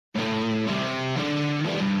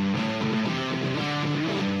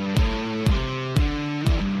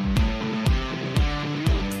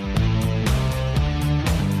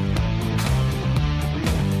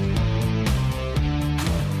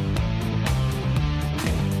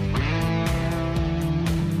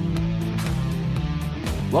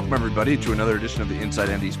Welcome, everybody, to another edition of the Inside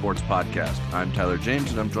ND Sports Podcast. I'm Tyler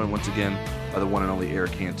James, and I'm joined once again by the one and only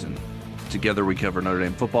Eric Hansen. Together, we cover Notre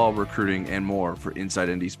Dame football, recruiting, and more for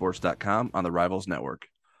InsideNDSports.com on the Rivals Network.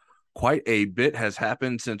 Quite a bit has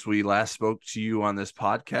happened since we last spoke to you on this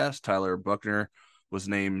podcast. Tyler Buchner was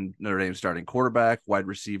named Notre Dame's starting quarterback. Wide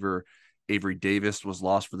receiver Avery Davis was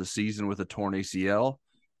lost for the season with a torn ACL.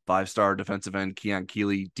 Five-star defensive end Keon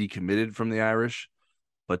Keeley decommitted from the Irish.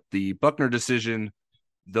 But the Buchner decision,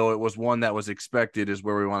 though it was one that was expected, is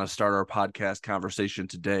where we want to start our podcast conversation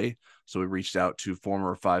today. So we reached out to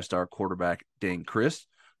former five-star quarterback Dayne Crist,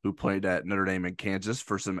 who played at Notre Dame and Kansas,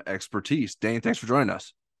 for some expertise. Dayne, thanks for joining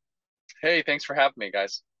us. Hey, thanks for having me,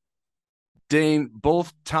 guys. Dayne,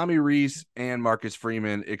 both Tommy Rees and Marcus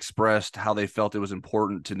Freeman expressed how they felt it was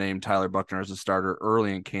important to name Tyler Buchner as a starter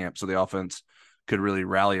early in camp so the offense could really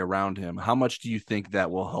rally around him. How much do you think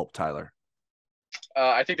that will help Tyler?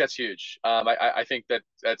 I think that's huge. I think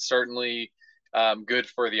that's certainly good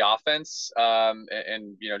for the offense,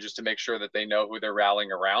 and just to make sure that they know who they're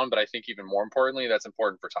rallying around. But I think even more importantly, that's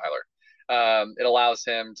important for Tyler. It allows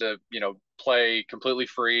him to play completely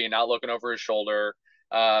free, not looking over his shoulder,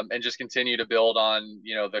 and just continue to build on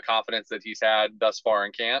the confidence that he's had thus far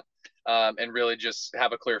in camp, and really just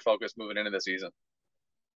have a clear focus moving into the season.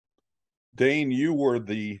 Dayne, you were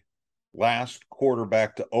the last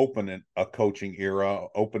quarterback to open a coaching era,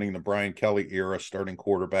 opening the Brian Kelly era, starting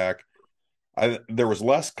quarterback. There was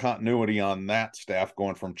less continuity on that staff,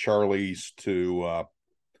 going from Charlie's to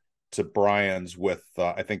Brian's, with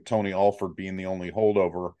I think Tony Alford being the only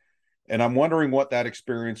holdover. And I'm wondering what that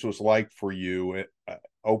experience was like for you,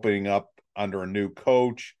 opening up under a new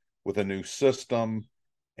coach with a new system,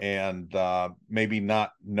 and maybe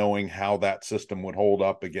not knowing how that system would hold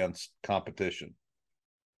up against competition.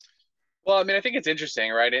 Well, I mean, I think it's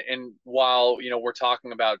interesting, right? And while, we're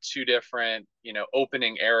talking about two different,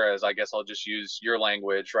 opening eras, I guess I'll just use your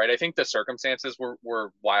language, right? I think the circumstances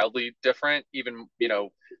were wildly different, even,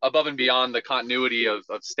 above and beyond the continuity of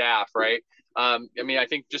staff, right? I mean, I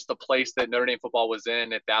think just the place that Notre Dame football was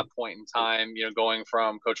in at that point in time, going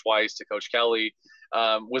from Coach Weiss to Coach Kelly,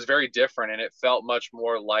 was very different. And it felt much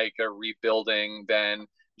more like a rebuilding than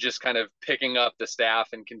just kind of picking up the staff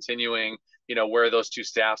and continuing where those two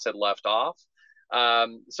staffs had left off.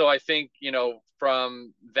 So I think,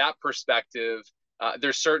 from that perspective,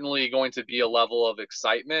 there's certainly going to be a level of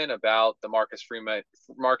excitement about the Marcus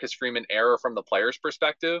Freeman era from the players'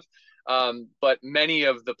 perspective. But many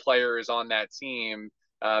of the players on that team,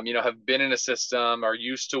 have been in a system, are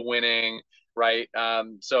used to winning, right?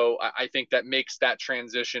 So I think that makes that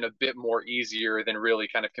transition a bit more easier than really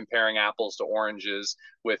kind of comparing apples to oranges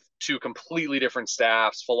with two completely different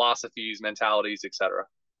staffs, philosophies, mentalities, etc.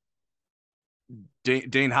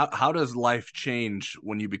 Dayne, how does life change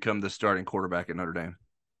when you become the starting quarterback at Notre Dame?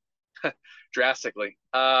 Drastically.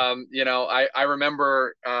 I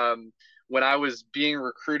remember when I was being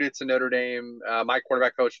recruited to Notre Dame, my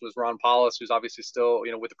quarterback coach was Ron Paulus, who's obviously still,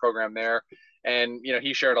 with the program there. And,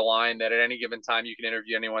 he shared a line that at any given time you can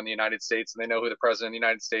interview anyone in the United States and they know who the president of the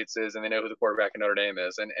United States is and they know who the quarterback of Notre Dame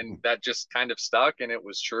is. And that just kind of stuck, and it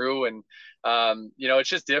was true. And, it's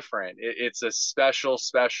just different. It's a special,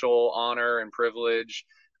 special honor and privilege,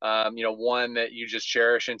 one that you just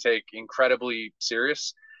cherish and take incredibly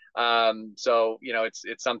serious. So,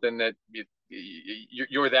 it's something that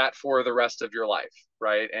you're that for the rest of your life.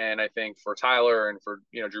 Right. And I think for Tyler and for,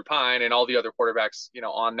 Drew Pine and all the other quarterbacks,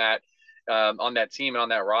 on that team and on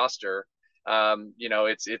that roster,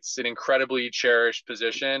 it's an incredibly cherished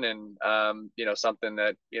position, and, something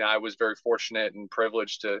that, I was very fortunate and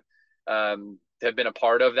privileged to have been a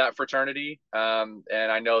part of that fraternity. And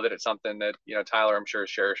I know that it's something that, Tyler, I'm sure,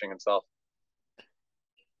 is cherishing himself.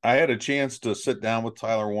 I had a chance to sit down with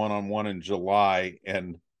Tyler one-on-one in July,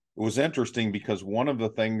 and it was interesting because one of the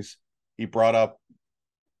things he brought up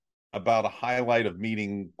about a highlight of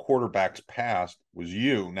meeting quarterbacks past was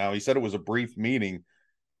you. Now, he said it was a brief meeting,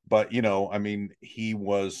 but, I mean, he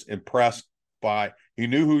was impressed he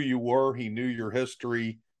knew who you were, he knew your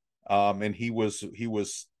history, and he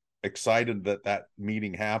was excited that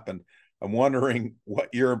meeting happened. I'm wondering what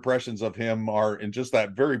your impressions of him are in just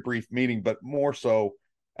that very brief meeting, but more so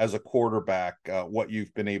as a quarterback, what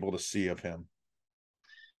you've been able to see of him.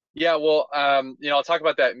 Yeah, well, I'll talk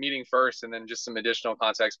about that meeting first and then just some additional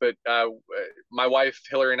context. But my wife,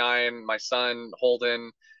 Hillary, and I, and my son,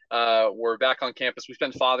 Holden, were back on campus. We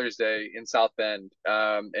spent Father's Day in South Bend.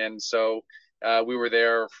 And so we were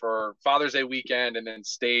there for Father's Day weekend and then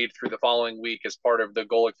stayed through the following week as part of the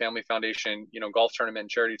Golick Family Foundation, golf tournament and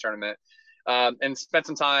charity tournament. And spent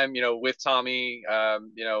some time, with Tommy,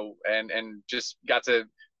 and just got to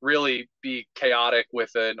really be chaotic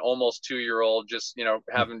with an almost 2-year-old, just,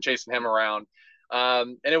 chasing him around.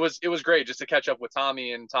 And it was great just to catch up with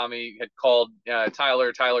Tommy, and Tommy had called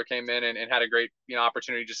Tyler. Tyler came in and had a great,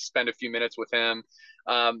 opportunity just to spend a few minutes with him.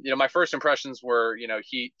 My first impressions were,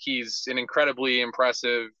 he's an incredibly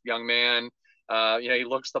impressive young man. He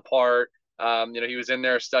looks the part. He was in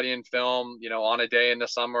there studying film, on a day in the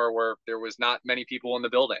summer where there was not many people in the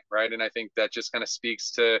building, right? And I think that just kind of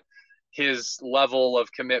speaks to his level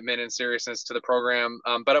of commitment and seriousness to the program.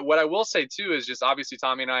 But what I will say too is just obviously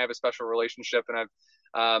Tommy and I have a special relationship, and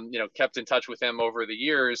I've kept in touch with him over the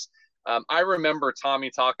years. I remember Tommy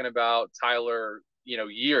talking about Tyler,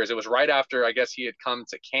 years. It was right after I guess he had come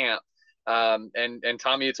to camp. And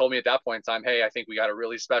Tommy had told me at that point in time, hey, I think we got a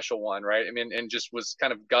really special one, right? I mean, and just was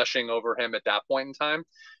kind of gushing over him at that point in time.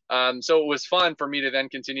 So it was fun for me to then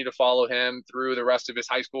continue to follow him through the rest of his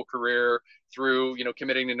high school career, through,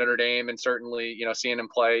 committing to Notre Dame, and certainly, seeing him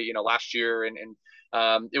play, last year. And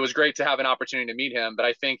it was great to have an opportunity to meet him. But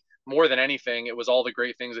I think more than anything, it was all the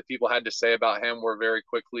great things that people had to say about him were very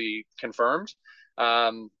quickly confirmed.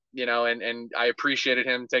 And I appreciated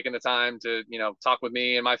him taking the time to, talk with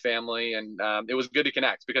me and my family. And it was good to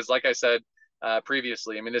connect because, like I said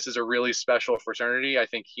previously, I mean, this is a really special fraternity. I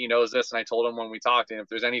think he knows this. And I told him when we talked, and if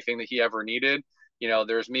there's anything that he ever needed,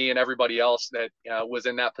 there's me and everybody else that was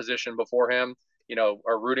in that position before him,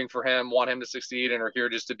 are rooting for him, want him to succeed, and are here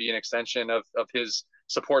just to be an extension of his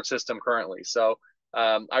support system currently. So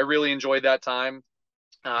I really enjoyed that time.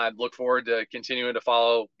 I look forward to continuing to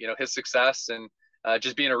follow, his success, and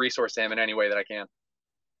just being a resource to him in any way that I can.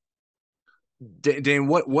 Dayne,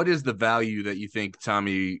 what is the value that you think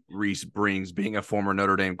Tommy Rees brings, being a former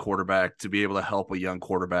Notre Dame quarterback, to be able to help a young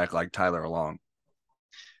quarterback like Tyler along?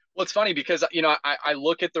 Well, it's funny because, I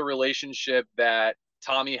look at the relationship that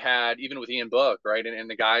Tommy had even with Ian Book, right? And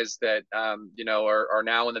the guys that, are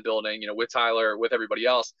now in the building, with Tyler, with everybody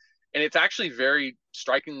else. And it's actually very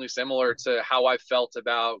strikingly similar to how I felt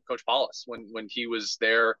about Coach Paulus when he was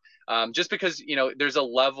there. Just because, there's a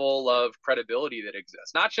level of credibility that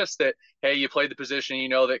exists. Not just that, hey, you played the position,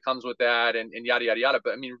 that comes with that, and yada, yada, yada.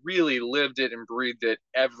 But I mean, really lived it and breathed it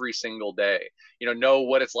every single day. Know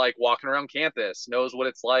what it's like walking around campus, knows what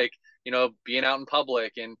it's like, being out in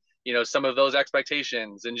public, and some of those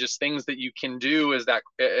expectations and just things that you can do as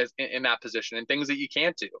in that position, and things that you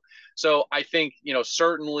can't do. So I think,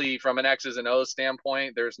 certainly from an X's and O's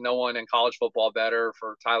standpoint, there's no one in college football better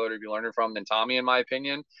for Tyler to be learning from than Tommy, in my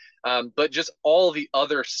opinion. But just all the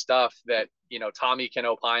other stuff that, Tommy can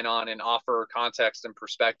opine on and offer context and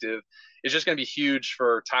perspective is just going to be huge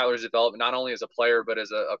for Tyler's development, not only as a player, but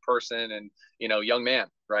as a person and, young man.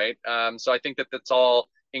 Right. So I think that that's all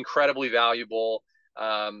incredibly valuable.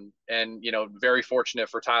 And, very fortunate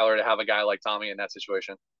for Tyler to have a guy like Tommy in that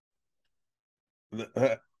situation.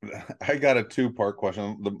 I got a two-part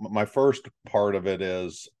question. My first part of it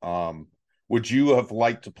is, would you have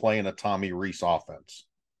liked to play in a Tommy Rees offense?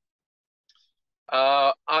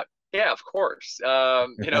 Yeah, of course. He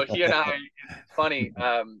and I, it's funny,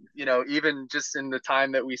 even just in the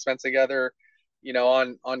time that we spent together,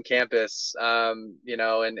 on campus, and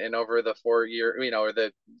over the 4 year, or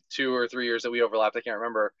the 2 or 3 years that we overlapped, I can't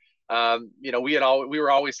remember. We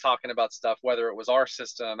were always talking about stuff, whether it was our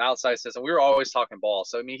system, outside system, we were always talking ball.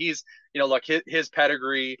 So, I mean, he's, look, his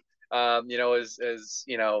pedigree, is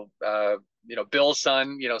Bill's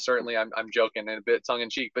son, certainly I'm joking and a bit tongue in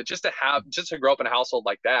cheek, but just to grow up in a household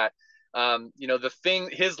like that,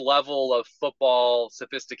 his level of football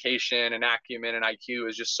sophistication and acumen and IQ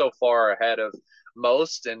is just so far ahead of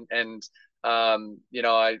most. It's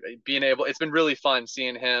been really fun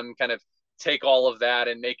seeing him kind of take all of that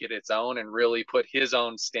and make it its own, and really put his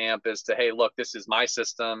own stamp as to, hey, look, this is my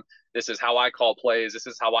system. This is how I call plays. This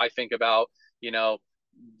is how I think about,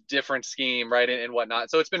 different scheme, right, and whatnot.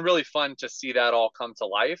 So it's been really fun to see that all come to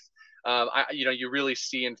life. You really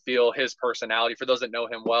see and feel his personality. For those that know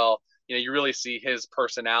him well, you really see his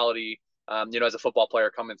personality, as a football player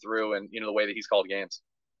coming through, and the way that he's called games.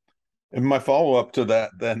 And my follow-up to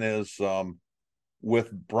that then is,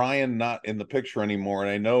 with Brian not in the picture anymore, and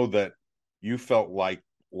I know that you felt like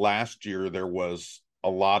last year there was a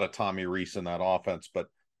lot of Tommy Rees in that offense, but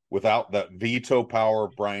without that veto power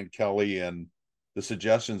of Brian Kelly and the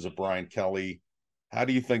suggestions of Brian Kelly, how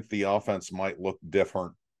do you think the offense might look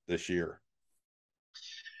different this year?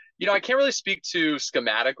 I can't really speak to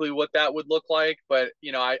schematically what that would look like, but,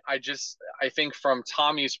 I think from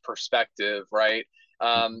Tommy's perspective, right,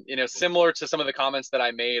 similar to some of the comments that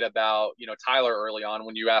I made about, Tyler early on,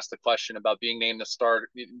 when you asked the question about being named the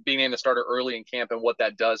starter early in camp, and what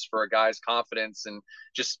that does for a guy's confidence, and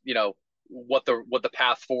just, what the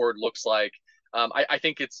path forward looks like. I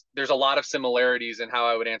think there's a lot of similarities in how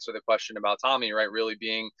I would answer the question about Tommy, right? Really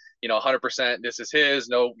being, 100% this is his.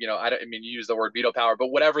 No, I mean, you use the word veto power, but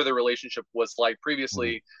whatever the relationship was like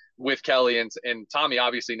previously with Kelly and Tommy,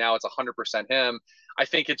 obviously now it's 100% him. I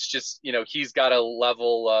think it's just, he's got a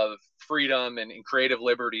level of freedom and creative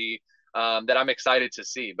liberty that I'm excited to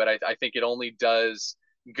see. But I think it only does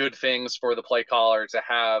good things for the play caller to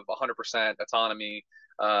have 100% autonomy,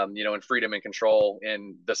 and freedom and control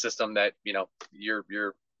in the system that you're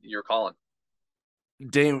calling.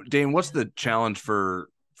 Dayne, what's the challenge for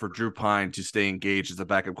Drew Pine to stay engaged as a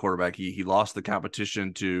backup quarterback? He lost the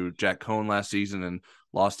competition to Jack Cohn last season and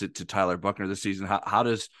lost it to Tyler Buchner this season. How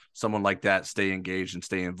does someone like that stay engaged and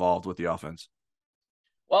stay involved with the offense?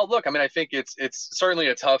 Well, look, I mean, I think it's certainly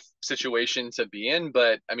a tough situation to be in,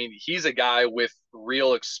 but I mean, he's a guy with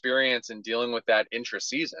real experience in dealing with that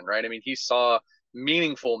intra-season, right? I mean, he saw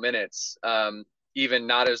meaningful minutes, even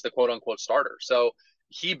not as the quote unquote starter. So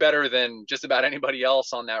he, better than just about anybody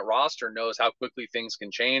else on that roster, knows how quickly things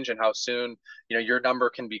can change and how soon, your number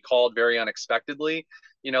can be called very unexpectedly.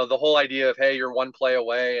 The whole idea of, hey, you're one play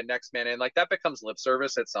away and next man in, like, that becomes lip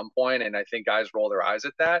service at some point, and I think guys roll their eyes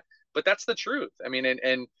at that, but that's the truth. I mean,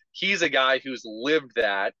 and he's a guy who's lived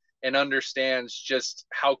that and understands just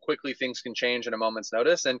how quickly things can change in a moment's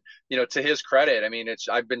notice. And, to his credit, I mean,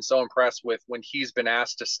 I've been so impressed with when he's been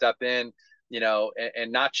asked to step in,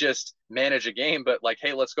 and not just manage a game, but like,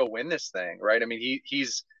 hey, let's go win this thing, right? I mean,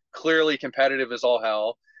 he's clearly competitive as all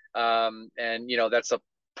hell. And, that's a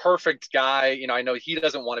perfect guy. I know he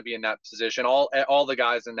doesn't want to be in that position. All the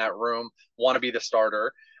guys in that room want to be the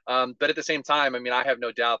starter. But at the same time, I mean, I have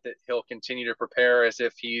no doubt that he'll continue to prepare as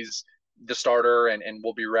if he's the starter and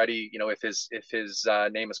will be ready, if his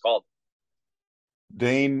name is called.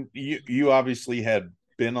 Dayne, you obviously had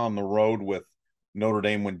been on the road with Notre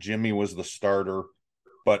Dame when Jimmy was the starter,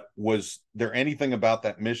 but was there anything about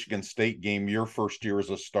that Michigan State game, your first year as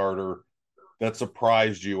a starter, that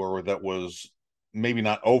surprised you, or that was maybe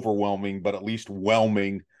not overwhelming, but at least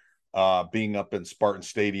whelming, being up in Spartan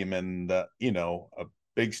Stadium and, a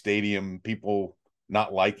big stadium, people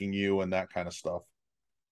not liking you and that kind of stuff?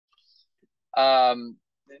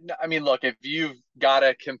 I mean, look, if you've got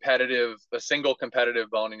a single competitive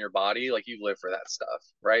bone in your body, like, you live for that stuff,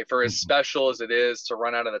 right? For as special as it is to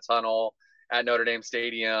run out of the tunnel at Notre Dame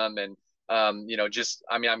Stadium, and I mean,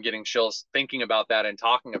 I'm getting chills thinking about that and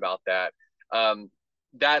talking about that.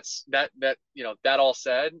 That all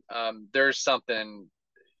said, there's something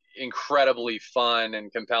incredibly fun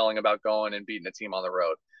and compelling about going and beating a team on the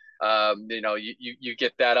road. You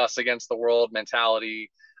get that us against the world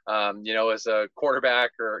mentality. As a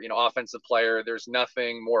quarterback or, offensive player, there's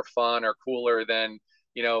nothing more fun or cooler than,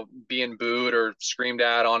 being booed or screamed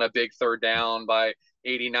at on a big third down by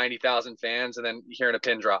 80, 90,000 fans, and then hearing a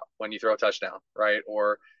pin drop when you throw a touchdown, right?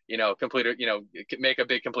 Or, make a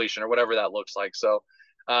big completion or whatever that looks like. So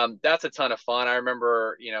that's a ton of fun. I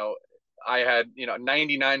remember, I had,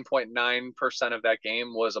 99.9% of that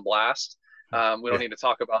game was a blast. We don't need to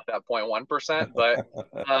talk about that 0.1%, but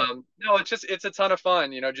no, it's a ton of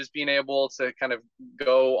fun, just being able to kind of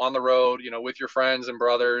go on the road, with your friends and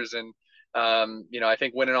brothers. And, I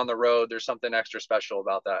think winning on the road, there's something extra special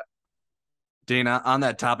about that. Dayne, on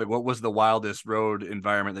that topic, what was the wildest road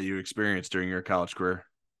environment that you experienced during your college career?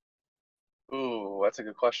 Ooh, that's a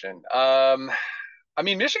good question. I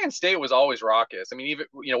mean, Michigan State was always raucous. I mean, even,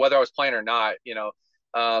 whether I was playing or not,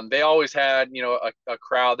 they always had, a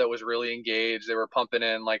crowd that was really engaged. They were pumping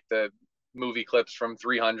in like the movie clips from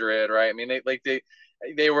 300, right? I mean,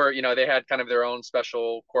 they were, they had kind of their own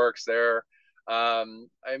special quirks there. I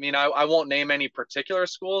mean, I won't name any particular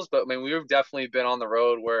schools, but I mean, we've definitely been on the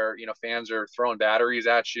road where, fans are throwing batteries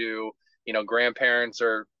at you. Grandparents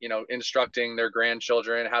are, instructing their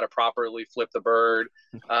grandchildren how to properly flip the bird.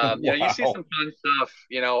 Wow. You see some fun stuff,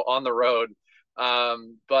 on the road.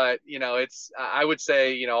 But I would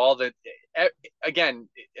say, again,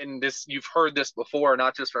 and this, you've heard this before,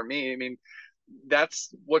 not just from me. I mean,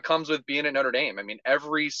 that's what comes with being at Notre Dame. I mean,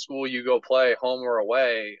 every school you go play, home or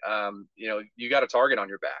away, you got a target on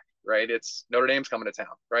your back, right? It's Notre Dame's coming to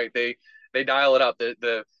town, right? They dial it up.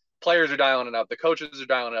 The players are dialing it up. The coaches are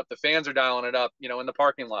dialing it up. The fans are dialing it up, in the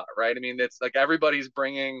parking lot, right? I mean, it's like everybody's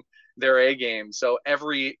bringing their A game. So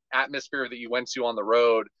every atmosphere that you went to on the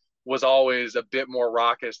road was always a bit more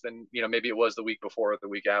raucous than, maybe it was the week before or the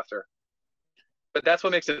week after. But that's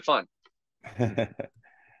what makes it fun.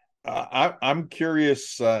 I'm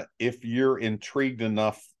curious if you're intrigued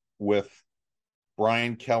enough with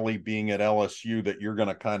Brian Kelly being at LSU that you're going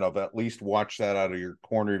to kind of at least watch that out of your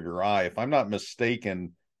corner of your eye. If I'm not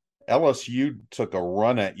mistaken, LSU took a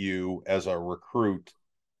run at you as a recruit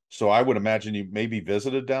So I would imagine you maybe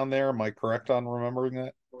visited down there. Am I correct on remembering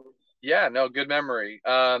that? Yeah, no, good memory.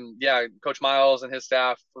 Yeah, Coach Miles and his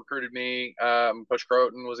staff recruited me. Coach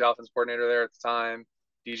Croton was the offense coordinator there at the time.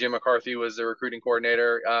 DJ McCarthy was the recruiting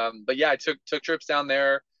coordinator. But yeah, I took trips down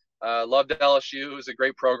there. Loved LSU. It was a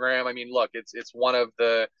great program. I mean, look, it's one of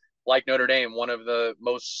the, like Notre Dame, one of the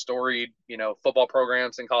most storied, football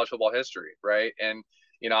programs in college football history, right? And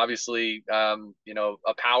obviously,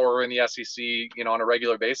 a power in the SEC, on a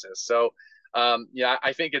regular basis. So yeah,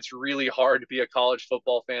 I think it's really hard to be a college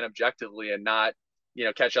football fan objectively and not,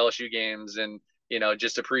 catch LSU games and,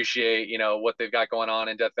 just appreciate, what they've got going on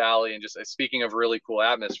in Death Valley. And just speaking of really cool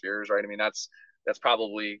atmospheres, right? I mean, that's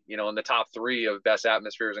probably, in the top three of best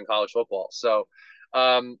atmospheres in college football. So,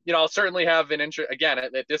 I'll certainly have an interest again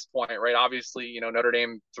at this point, right? Obviously, Notre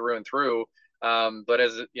Dame through and through. But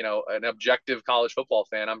as an objective college football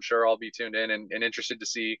fan, I'm sure I'll be tuned in and interested to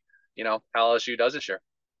see, how LSU does this year.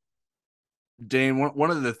 Dayne,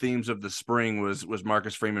 one of the themes of the spring was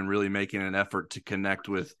Marcus Freeman really making an effort to connect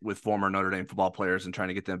with former Notre Dame football players and trying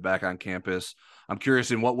to get them back on campus. I'm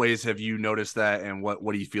curious, in what ways have you noticed that, and what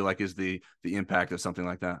do you feel like is the impact of something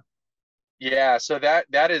like that? Yeah, so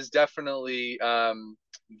that is definitely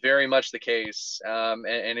very much the case.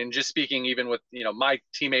 And in just speaking, even with my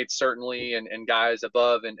teammates certainly, and guys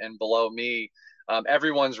above and below me,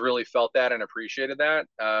 everyone's really felt that and appreciated that.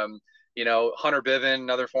 Hunter Bivin,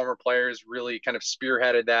 another former player, has really kind of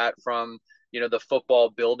spearheaded that from the football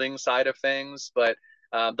building side of things. But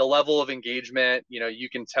the level of engagement, you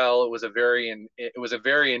can tell it was a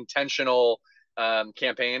very intentional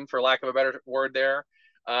campaign, for lack of a better word there.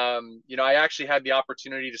 I actually had the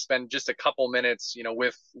opportunity to spend just a couple minutes,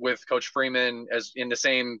 with Coach Freeman as in the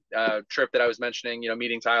same trip that I was mentioning,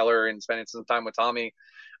 meeting Tyler and spending some time with Tommy,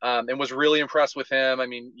 and was really impressed with him. I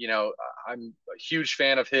mean, I'm a huge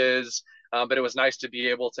fan of his, but it was nice to be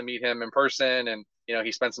able to meet him in person. And,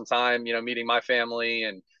 he spent some time, meeting my family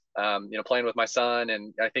and, playing with my son.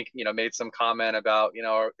 And I think, made some comment about,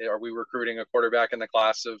 are we recruiting a quarterback in the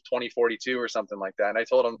class of 2042 or something like that? And I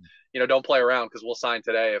told him, don't play around because we'll sign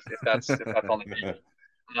today if that's on the table.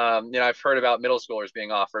 I've heard about middle schoolers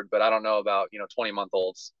being offered, but I don't know about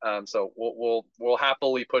 20-month-olds. So we'll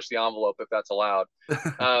happily push the envelope if that's allowed.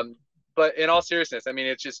 But in all seriousness, I mean,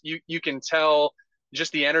 it's just you can tell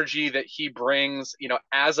just the energy that he brings,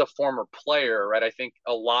 as a former player, right? I think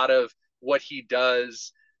a lot of what he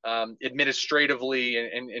does administratively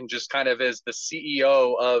and just kind of as the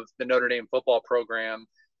CEO of the Notre Dame football program,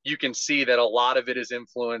 you can see that a lot of it is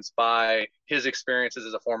influenced by his experiences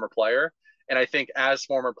as a former player. And I think as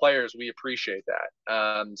former players, we appreciate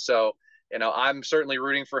that. So, I'm certainly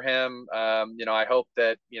rooting for him. I hope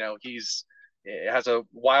that, he's has a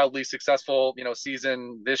wildly successful,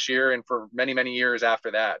 season this year and for many, many years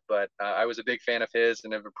after that. But I was a big fan of his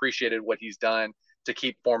and have appreciated what he's done to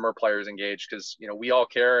keep former players engaged because, we all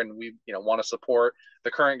care and we, want to support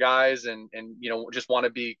the current guys and just want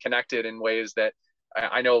to be connected in ways that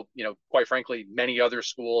I know, quite frankly, many other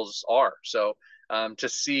schools are. So to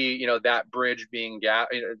see, that bridge being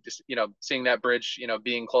seeing that bridge,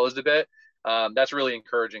 being closed a bit, that's really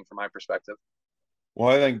encouraging from my perspective. Well,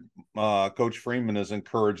 I think Coach Freeman is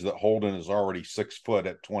encouraged that Holden is already 6 foot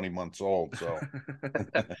at 20 months old. So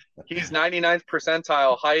he's 99th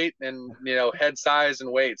percentile height and head size and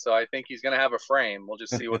weight. So I think he's going to have a frame. We'll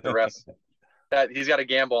just see what the rest that he's got to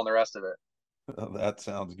gamble on the rest of it. That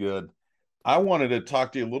sounds good. I wanted to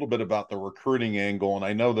talk to you a little bit about the recruiting angle, and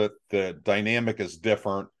I know that the dynamic is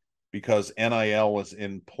different because NIL is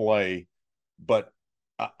in play, but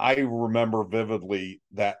I remember vividly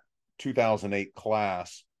that 2008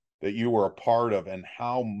 class that you were a part of and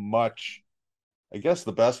how much, I guess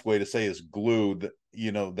the best way to say is glued,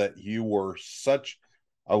 that you were such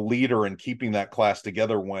a leader in keeping that class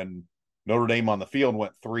together when Notre Dame on the field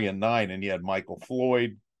went 3-9 and you had Michael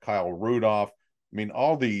Floyd, Kyle Rudolph. I mean,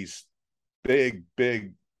 all these big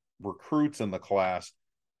recruits in the class.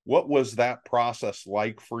 What was that process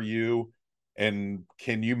like for you? And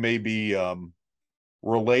can you maybe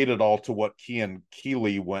relate it all to what Kean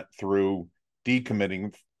Keeley went through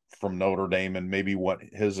decommitting from Notre Dame and maybe what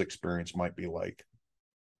his experience might be like?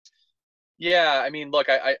 Yeah, I mean, look,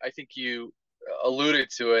 I think you alluded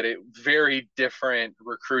to it. Very different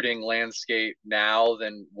recruiting landscape now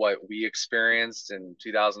than what we experienced in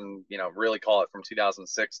 2000, really call it from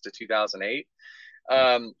 2006 to 2008.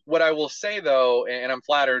 What I will say though, and I'm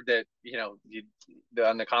flattered that,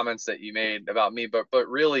 on the comments that you made about me, but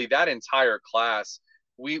really that entire class,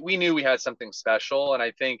 we knew we had something special. And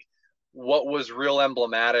I think what was real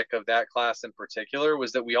emblematic of that class in particular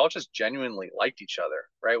was that we all just genuinely liked each other,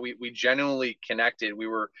 right? We genuinely connected. We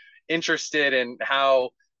were interested in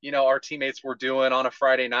how our teammates were doing on a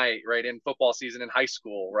Friday night, right, in football season in high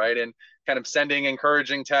school, right, and kind of sending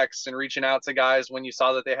encouraging texts and reaching out to guys when you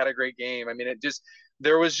saw that they had a great game. I mean,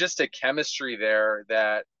 there was just a chemistry there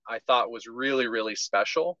that I thought was really, really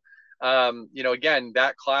special. Again,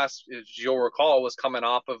 that class, as you'll recall, was coming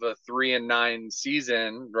off of a 3-9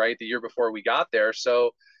 season, right, the year before we got there.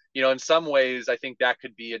 So, in some ways, I think that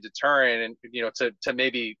could be a deterrent, and to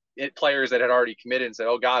maybe players that had already committed and said,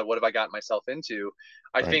 "Oh God, what have I gotten myself into?"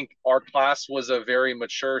 I think our class was a very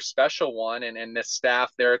mature, special one, and the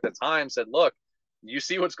staff there at the time said, "Look, you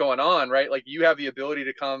see what's going on, right? Like, you have the ability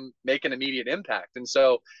to come make an immediate impact." And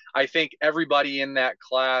so I think everybody in that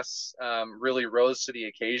class really rose to the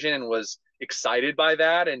occasion and was excited by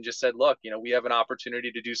that, and just said, "Look, we have an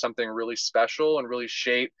opportunity to do something really special and really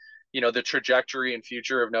shape the trajectory and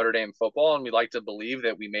future of Notre Dame football." And we like to believe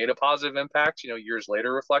that we made a positive impact, years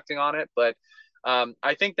later reflecting on it. But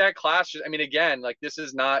I think that class, I mean, again, like, this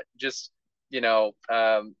is not just,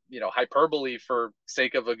 hyperbole for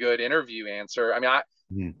sake of a good interview answer. I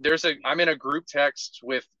mean, I'm in a group text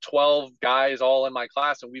with 12 guys all in my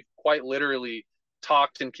class, and we've quite literally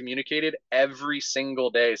talked and communicated every single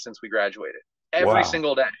day since we graduated. Every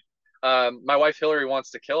single day. My wife Hillary wants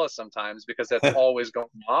to kill us sometimes because that's always going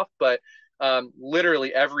off, but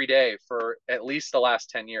literally every day for at least the last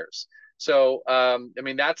 10 years. So, I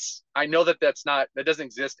mean, I know that doesn't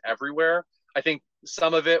exist everywhere. I think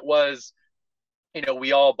some of it was,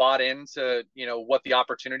 we all bought into, what the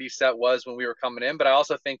opportunity set was when we were coming in, but I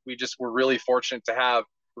also think we just were really fortunate to have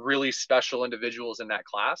really special individuals in that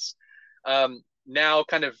class. Now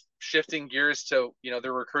kind of shifting gears to,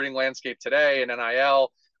 the recruiting landscape today and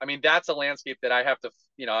NIL. I mean, that's a landscape that I have to,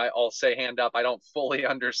 I'll say hand up, I don't fully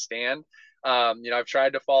understand. I've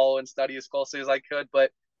tried to follow and study as closely as I could,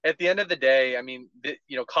 but at the end of the day, I mean,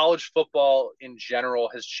 college football in general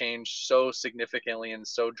has changed so significantly and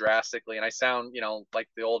so drastically. And I sound, like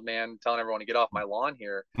the old man telling everyone to get off my lawn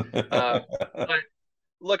here. But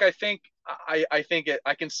look, I think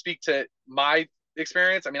I can speak to my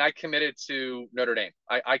experience. I mean, I committed to Notre Dame.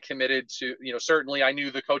 I committed to, certainly I knew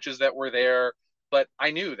the coaches that were there, but I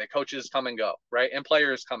knew that coaches come and go, right? And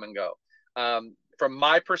players come and go. From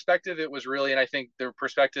my perspective, it was really, and I think the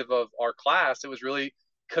perspective of our class, it was really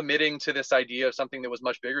committing to this idea of something that was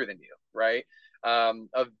much bigger than you, right?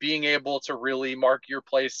 Of being able to really mark your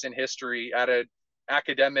place in history at an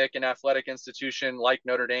academic and athletic institution like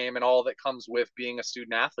Notre Dame, and all that comes with being a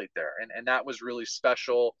student athlete there. And that was really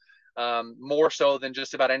special, more so than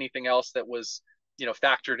just about anything else that was,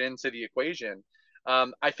 factored into the equation.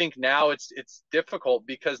 I think now it's difficult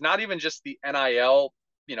because not even just the NIL,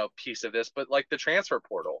 piece of this, but like the transfer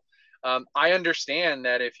portal. I understand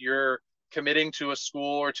that if you're committing to a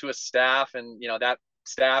school or to a staff, and that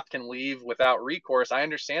staff can leave without recourse, I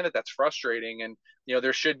understand that that's frustrating, and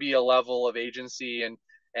there should be a level of agency and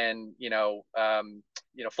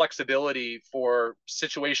flexibility for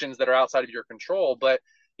situations that are outside of your control. But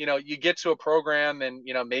you get to a program and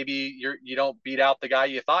maybe you don't beat out the guy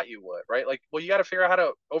you thought you would, right? Like, well, you got to figure out how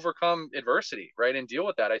to overcome adversity, right, and deal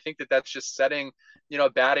with that. I think that that's just setting a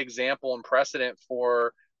bad example and precedent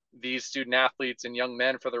for these student athletes and young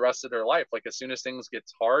men for the rest of their life. Like, as soon as things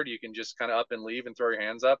gets hard, you can just kind of up and leave and throw your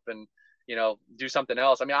hands up and do something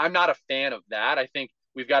else. I mean, I'm not a fan of that. I think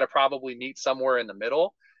we've got to probably meet somewhere in the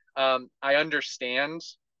middle. I understand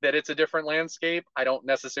that it's a different landscape. I don't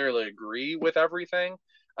necessarily agree with everything,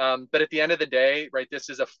 but at the end of the day, right, this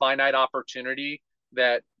is a finite opportunity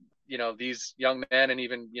that these young men and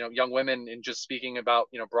even young women, and just speaking about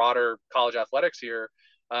broader college athletics here,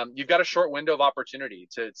 you've got a short window of opportunity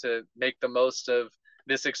to make the most of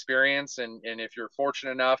this experience. And if you're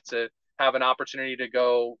fortunate enough to have an opportunity to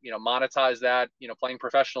go, monetize that, playing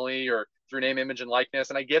professionally or through name, image, and likeness.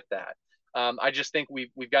 And I get that. I just think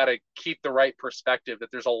we've got to keep the right perspective that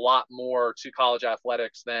there's a lot more to college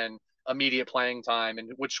athletics than immediate playing time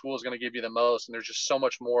and which school is going to give you the most. And there's just so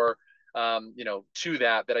much more, to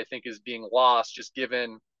that I think is being lost, just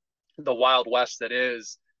given the Wild West that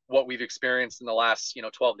is what we've experienced in the last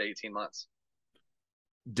 12 to 18 months.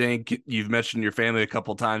 Dayne, you've mentioned your family a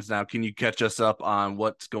couple of times now. Can you catch us up on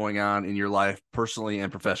what's going on in your life personally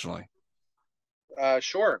and professionally?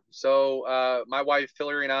 Sure. So my wife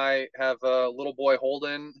Hillary and I have a little boy,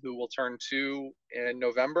 Holden, who will turn 2 in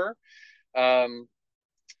November.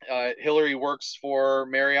 Hillary works for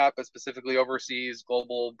Marriott, but specifically oversees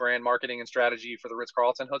global brand marketing and strategy for the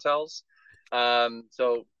Ritz-Carlton hotels.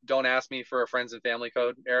 So don't ask me for a friends and family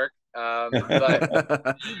code, Eric.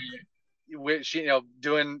 But she,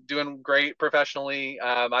 doing great professionally.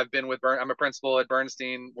 I've been I'm a principal at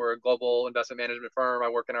Bernstein. We're a global investment management firm. I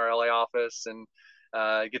work in our LA office, and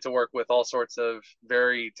get to work with all sorts of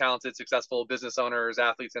very talented, successful business owners,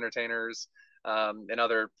 athletes, entertainers, and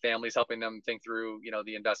other families, helping them think through,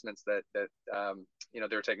 the investments that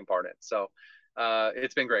they're taking part in. So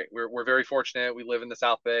it's been great. We're very fortunate. We live in the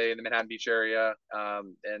South Bay, in the Manhattan Beach area,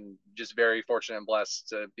 and just very fortunate and blessed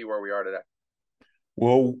to be where we are today.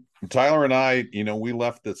 Well, Tyler and I, we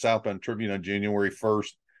left the South Bend Tribune on January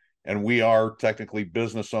 1st, and we are technically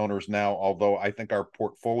business owners now, although I think our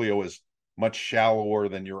portfolio is much shallower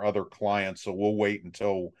than your other clients. So we'll wait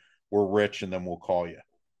until we're rich and then we'll call you.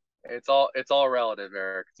 It's all relative,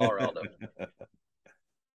 Eric. It's all relative.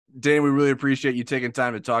 Dayne, we really appreciate you taking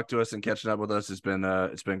time to talk to us and catching up with us. It's been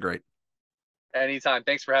great. Anytime.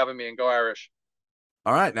 Thanks for having me, and go Irish.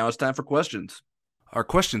 All right, now it's time for questions. Our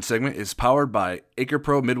question segment is powered by Acre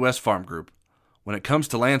Pro Midwest Farm Group. When it comes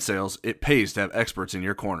to land sales, it pays to have experts in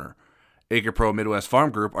your corner. Acre Pro Midwest Farm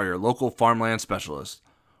Group are your local farmland specialists.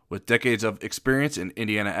 With decades of experience in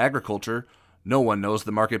Indiana agriculture, no one knows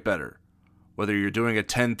the market better. Whether you're doing a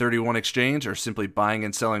 1031 exchange or simply buying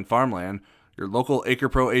and selling farmland, your local Acre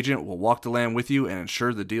Pro agent will walk the land with you and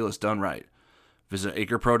ensure the deal is done right. Visit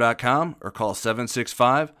acrepro.com or call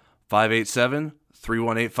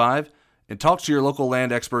 765-587-3185 and talk to your local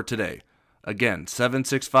land expert today. Again,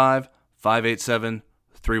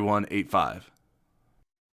 765-587-3185.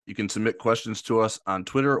 You can submit questions to us on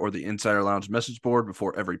Twitter or the Insider Lounge message board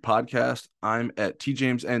before every podcast. I'm at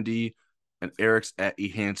TJamesND and Eric's at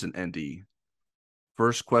eHansenND.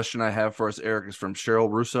 First question I have for us, Eric, is from Cheryl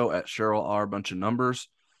Russo at Cheryl R. Bunch of Numbers.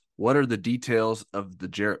 What are the details of the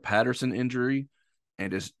Jarrett Patterson injury?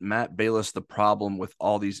 And is Matt Balis the problem with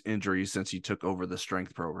all these injuries since he took over the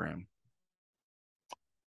strength program?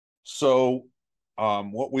 So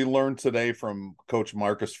what we learned today from Coach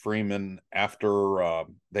Marcus Freeman after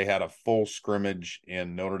they had a full scrimmage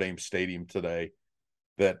in Notre Dame Stadium today,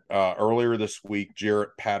 that earlier this week,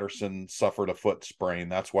 Jarrett Patterson suffered a foot sprain.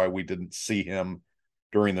 That's why we didn't see him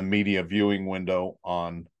during the media viewing window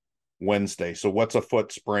on Wednesday. So what's a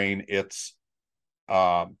foot sprain? It's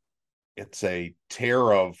a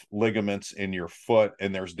tear of ligaments in your foot,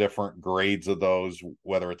 and there's different grades of those,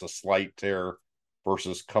 whether it's a slight tear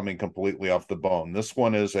versus coming completely off the bone. This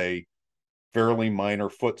one is a fairly minor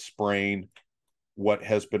foot sprain. What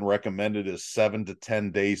has been recommended is 7 to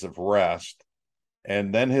 10 days of rest.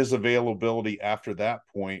 And then his availability after that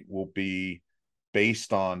point will be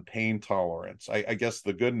based on pain tolerance. I guess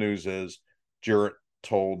the good news is Jarrett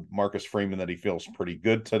told Marcus Freeman that he feels pretty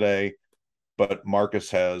good today, but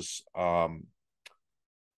Marcus has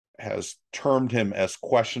termed him as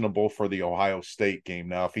questionable for the Ohio State game.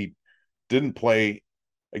 Now, if he didn't play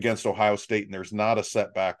against Ohio State and there's not a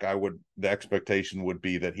setback, the expectation would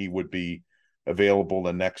be that he would be available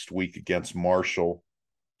the next week against Marshall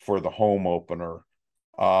for the home opener.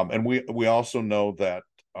 And we also know that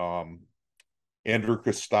Andrew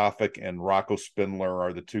Kristofic and Rocco Spindler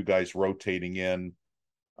are the two guys rotating in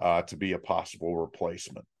to be a possible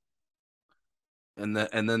replacement. And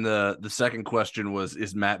then the second question was,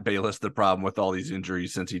 is Matt Balis the problem with all these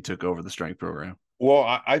injuries since he took over the strength program?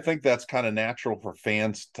 Well, I think that's kind of natural for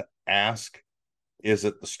fans to ask. Is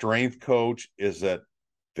it the strength coach? Is it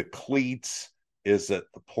the cleats? Is it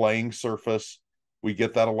the playing surface? We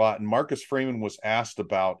get that a lot. And Marcus Freeman was asked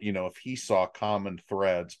about, if he saw common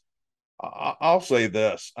threads. I'll say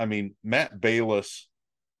this. I mean, Matt Balis,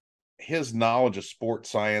 his knowledge of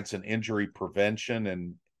sports science and injury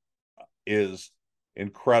prevention is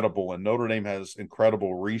incredible. And Notre Dame has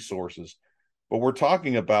incredible resources. But we're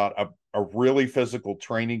talking about a really physical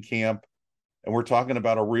training camp, and we're talking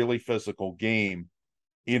about a really physical game.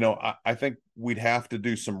 I think we'd have to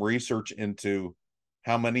do some research into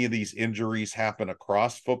how many of these injuries happen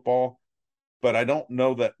across football, but I don't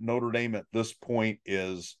know that Notre Dame at this point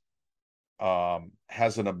has an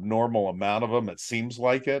abnormal amount of them. It seems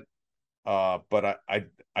like it, but I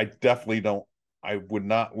definitely don't. I would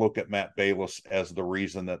not look at Matt Balis as the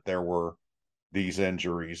reason that there were these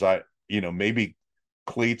injuries. Maybe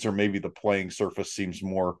cleats or maybe the playing surface seems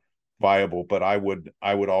more viable, but I would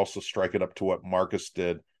also strike it up to what Marcus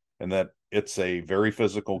did, and that it's a very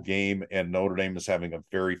physical game, and Notre Dame is having a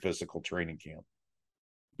very physical training camp.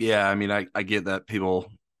 Yeah, I mean, I get that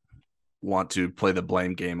people want to play the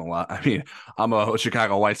blame game a lot. I mean, I'm a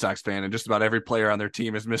Chicago White Sox fan, and just about every player on their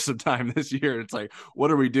team has missed some time this year. It's like,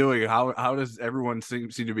 what are we doing? How does everyone seem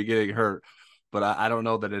to be getting hurt? But I don't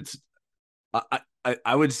know that it's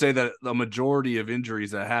I would say that the majority of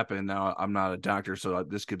injuries that happen, now I'm not a doctor, so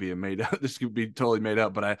this could be this could be totally made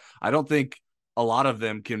up, but I don't think a lot of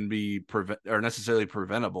them can be necessarily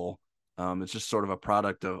preventable. It's just sort of a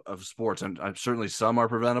product of sports, and certainly some are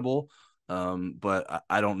preventable. But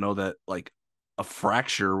I don't know that like a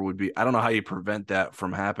fracture would be, I don't know how you prevent that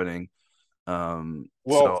from happening.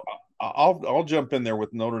 Well, I'll jump in there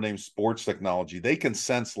with Notre Dame sports technology. They can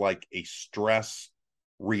sense like a stress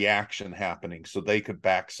reaction happening, so they could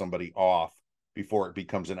back somebody off before it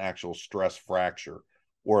becomes an actual stress fracture.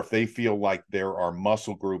 Or if they feel like there are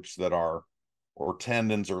muscle groups that are, or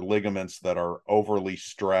tendons or ligaments that are overly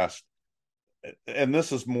stressed, and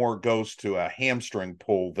this is more goes to a hamstring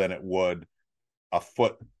pull than it would a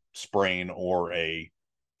foot sprain or a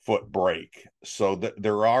foot break. So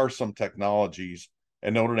there are some technologies,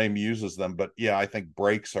 and Notre Dame uses them. But yeah, I think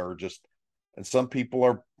breaks are just, and some people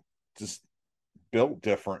are just built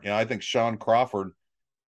different. I think Sean Crawford,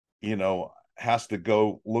 has to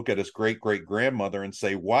go look at his great great grandmother and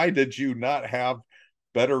say, why did you not have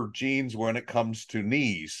better genes when it comes to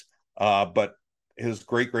knees? But his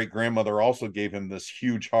great great grandmother also gave him this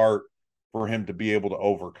huge heart for him to be able to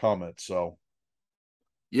overcome it. So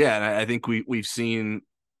yeah, and I think we've seen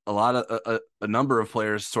a lot of a number of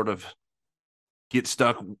players sort of get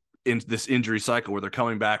stuck in this injury cycle where they're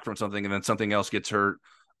coming back from something and then something else gets hurt,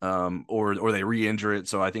 or they re-injure it.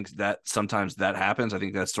 So I think that sometimes that happens. I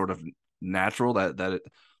think that's sort of natural. The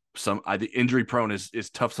injury prone is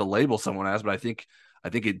tough to label someone as, but I think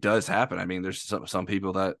it does happen. I mean, there's some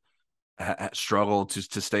people that struggle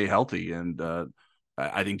to stay healthy, and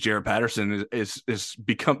I think Jaret Patterson is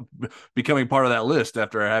becoming part of that list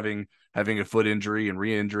after having a foot injury and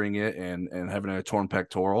re-injuring it and having a torn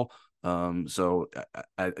pectoral. So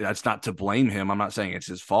that's not to blame him. I'm not saying it's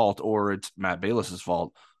his fault or it's Matt Balis's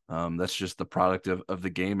fault. That's just the product of the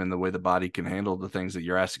game and the way the body can handle the things that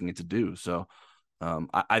you're asking it to do. So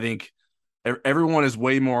I think everyone is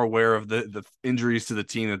way more aware of the injuries to the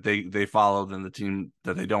team that they follow than the team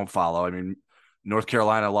that they don't follow. I mean, North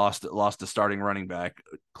Carolina lost a starting running back.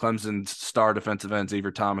 Clemson's star defensive end Xavier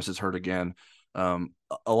Thomas is hurt again. A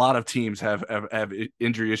lot of teams have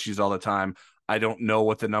injury issues all the time. I don't know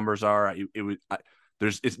what the numbers are.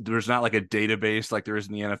 There's not like a database like there is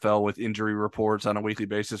in the NFL with injury reports on a weekly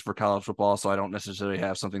basis for college football. So I don't necessarily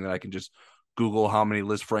have something that I can just Google how many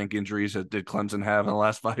Liz Frank injuries did Clemson have in the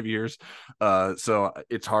last 5 years. So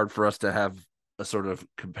it's hard for us to have a sort of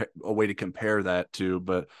a way to compare that to.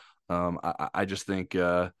 But I just think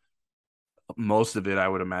most of it, I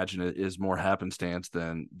would imagine, is more happenstance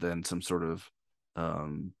than some sort of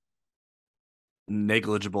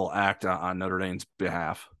negligible act on Notre Dame's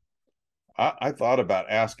behalf. I thought about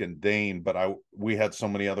asking Dayne, but we had so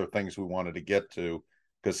many other things we wanted to get to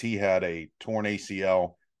because he had a torn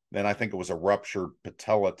ACL. Then I think it was a ruptured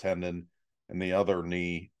patella tendon in the other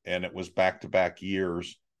knee, and it was back-to-back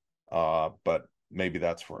years. But maybe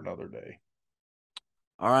that's for another day.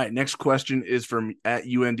 All right. Next question is from at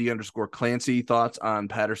UND_Clancy. Thoughts on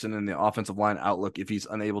Patterson and the offensive line outlook if he's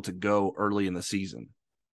unable to go early in the season?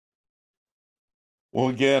 Well,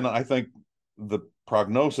 again, I think the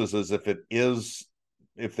prognosis is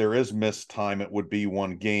if there is missed time, it would be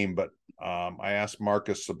one game. But I asked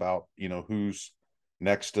Marcus about, who's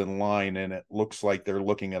next in line, and it looks like they're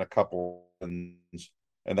looking at a couple, and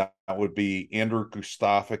that would be Andrew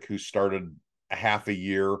Gustavic, who started a half a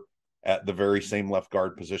year at the very same left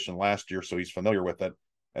guard position last year, so he's familiar with it.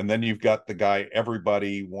 And then you've got the guy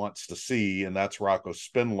everybody wants to see, and that's Rocco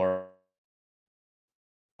Spindler,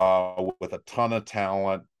 with a ton of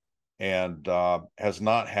talent and has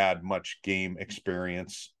not had much game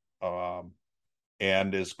experience,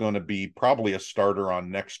 and is going to be probably a starter on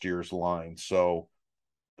next year's line. So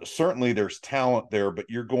certainly there's talent there, but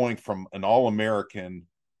you're going from an All-American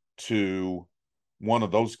to one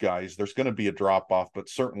of those guys. There's going to be a drop-off, but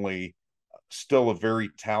certainly still a very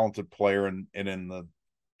talented player, and in the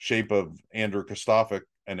shape of Andrew Kostovic,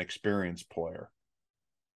 an experienced player.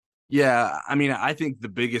 Yeah, I mean, I think the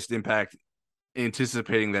biggest impact,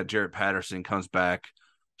 anticipating that Jaret Patterson comes back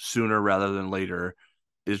sooner rather than later,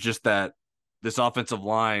 is just that this offensive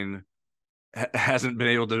line hasn't been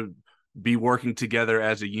able to be working together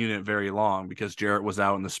as a unit very long because Jaret was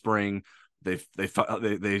out in the spring.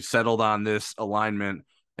 They settled on this alignment,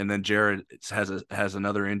 and then Jaret has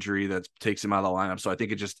another injury that takes him out of the lineup. So I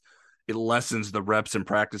think it lessens the reps and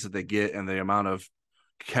practice that they get and the amount of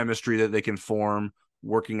chemistry that they can form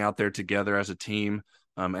working out there together as a team,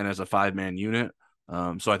 and as a 5-man unit.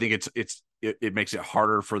 So I think it makes it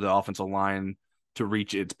harder for the offensive line to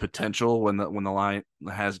reach its potential when the line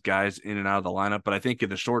has guys in and out of the lineup. But I think in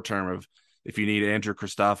the short term, if you need Andrew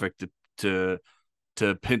Kristofic to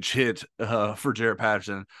pinch hit for Jaret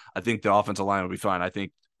Patterson, I think the offensive line will be fine. I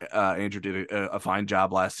think Andrew did a fine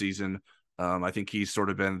job last season. I think he's sort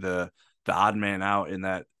of been the odd man out in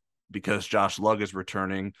that, because Josh Lugg is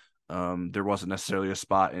returning. There wasn't necessarily a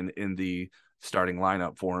spot in the starting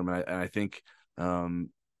lineup for him, and I think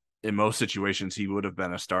In most situations, he would have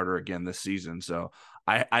been a starter again this season. So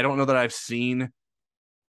I don't know that I've seen.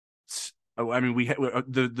 I mean,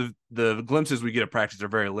 the glimpses we get at practice are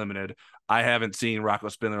very limited. I haven't seen Rocco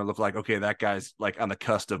Spindler look like, okay, that guy's like on the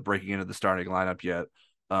cusp of breaking into the starting lineup yet.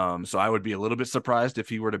 So I would be a little bit surprised if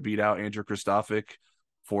he were to beat out Andrew Kristofic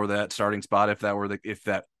for that starting spot if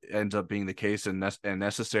that ends up being the case and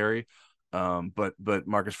necessary. But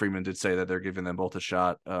Marcus Freeman did say that they're giving them both a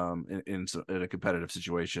shot in a competitive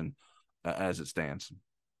situation as it stands.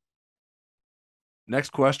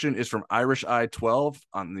 Next question is from Irish Eye 12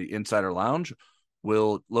 on the Insider Lounge.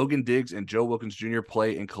 Will Logan Diggs and Joe Wilkins Jr.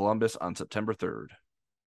 play in Columbus on September 3rd?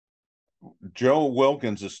 Joe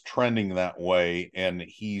Wilkins is trending that way, and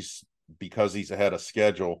because he's ahead of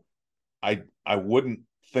schedule. I wouldn't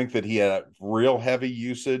think that he had real heavy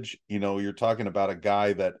usage. You're talking about a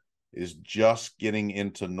guy that is just getting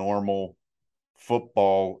into normal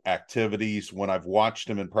football activities. When I've watched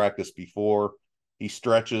him in practice before, he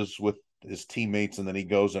stretches with his teammates and then he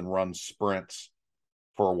goes and runs sprints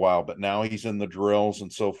for a while, but now he's in the drills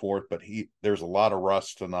and so forth, but there's a lot of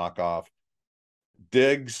rust to knock off.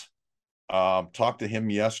 Diggs, talked to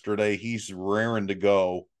him yesterday. He's raring to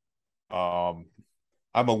go. I'm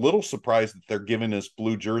a little surprised that they're giving his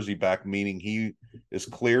blue jersey back, meaning he is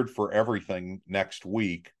cleared for everything next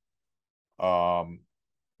week.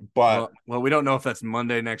 But we don't know if that's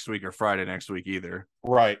Monday next week or Friday next week either.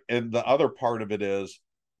 Right. And the other part of it is,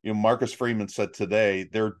 Marcus Freeman said today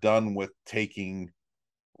they're done with taking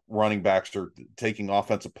running backs or taking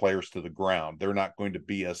offensive players to the ground. They're not going to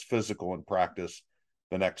be as physical in practice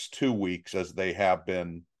the next 2 weeks as they have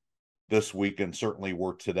been this week and certainly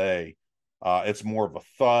were today. It's more of a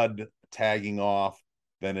thud tagging off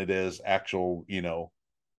than it is actual,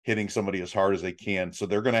 hitting somebody as hard as they can. So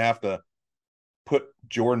they're going to have to put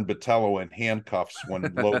Jordan Botelho in handcuffs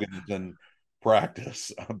when Logan's in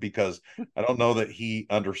practice, because I don't know that he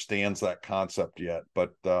understands that concept yet.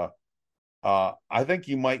 But I think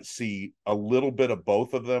you might see a little bit of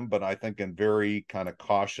both of them, but I think in very kind of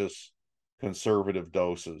cautious, conservative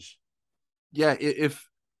doses. Yeah,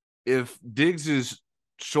 if Diggs's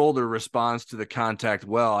shoulder responds to the contact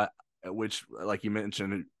well, which, like you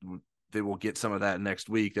mentioned, they will get some of that next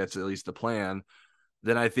week. That's at least the plan.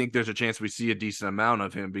 Then I think there's a chance we see a decent amount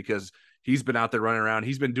of him, because he's been out there running around.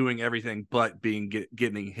 He's been doing everything but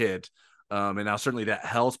getting hit. And now certainly that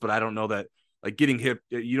helps, but I don't know that like getting hit,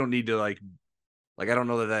 you don't need to like I don't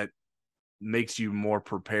know that makes you more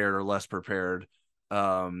prepared or less prepared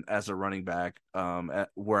as a running back,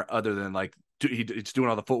 where other than like it's doing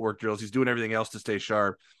all the footwork drills, he's doing everything else to stay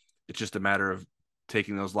sharp. It's just a matter of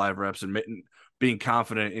taking those live reps and being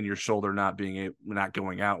confident in your shoulder not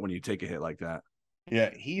going out when you take a hit like that.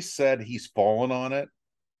 Yeah, he said he's fallen on it.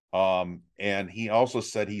 And he also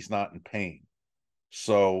said he's not in pain.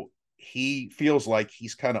 So he feels like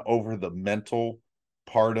he's kind of over the mental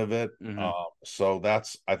part of it. Mm-hmm. So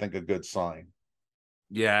that's, I think, a good sign.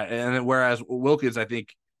 Yeah. And whereas Wilkins,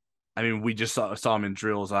 we just saw him in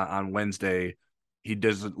drills on Wednesday. He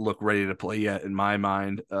doesn't look ready to play yet in my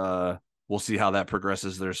mind. We'll see how that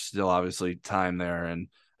progresses. There's still obviously time there. And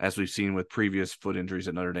as we've seen with previous foot injuries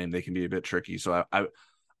at Notre Dame, they can be a bit tricky. So I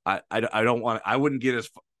wouldn't get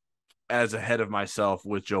as ahead of myself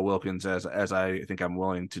with Joe Wilkins as I think I'm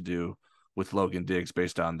willing to do with Logan Diggs,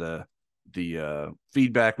 based on the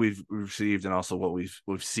feedback we've received and also what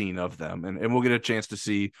we've seen of them. And we'll get a chance to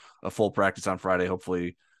see a full practice on Friday.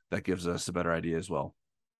 Hopefully that gives us a better idea as well.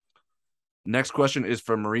 Next question is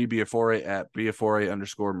from Marie Biafore at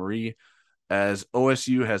Biafore_Marie. As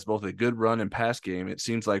OSU has both a good run and pass game, it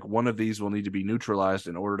seems like one of these will need to be neutralized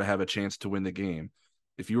in order to have a chance to win the game.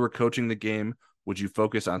 If you were coaching the game, would you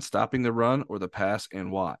focus on stopping the run or the pass,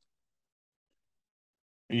 and why?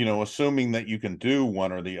 Assuming that you can do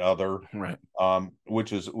one or the other, right?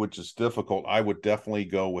 Which is difficult. I would definitely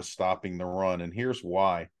go with stopping the run, and here's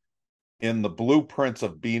why. In the blueprints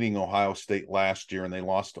of beating Ohio State last year, and they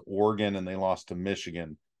lost to Oregon and they lost to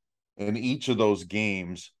Michigan, in each of those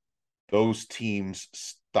games, those teams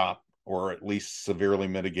stopped or at least severely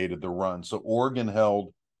mitigated the run. So Oregon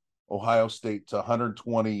held Ohio State to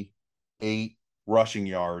 128 rushing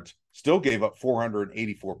yards, still gave up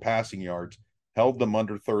 484 passing yards, held them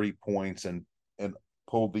under 30 points, and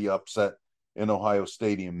pulled the upset in Ohio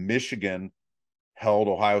Stadium. Michigan held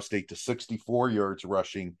Ohio State to 64 yards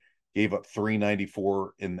rushing, gave up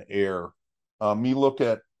 394 in the air. You look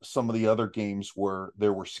at some of the other games where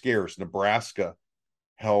there were scares. Nebraska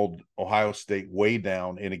held Ohio State way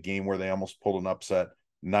down in a game where they almost pulled an upset,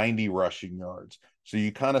 90 rushing yards. So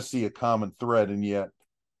you kind of see a common thread, and yet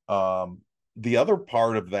the other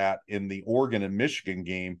part of that in the Oregon and Michigan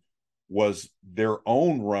game was their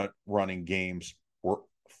own running games were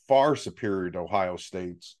far superior to Ohio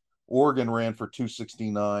State's. Oregon ran for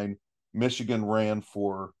 269, Michigan ran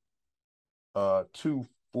for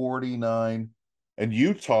 249, and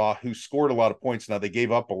Utah, who scored a lot of points, now they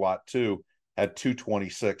gave up a lot too, had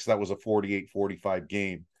 226. That was a 48-45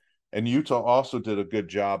 game. And Utah also did a good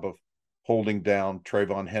job of holding down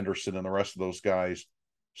Trayvon Henderson and the rest of those guys.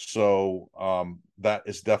 So that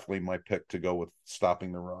is definitely my pick to go with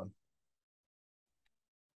stopping the run.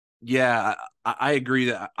 Yeah, I agree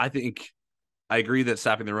that I agree that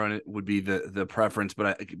stopping the run would be the preference,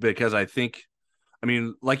 because I think, I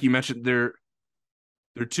mean, like you mentioned, they're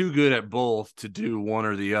too good at both to do one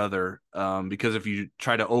or the other. Because if you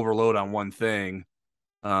try to overload on one thing,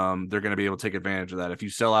 they're going to be able to take advantage of that. If you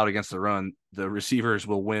sell out against the run, the receivers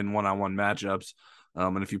will win one-on-one matchups.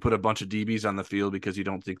 And if you put a bunch of DBs on the field because you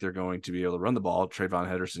don't think they're going to be able to run the ball, Trayvon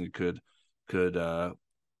Henderson could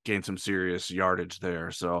gain some serious yardage there.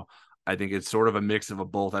 So I think it's sort of a mix of a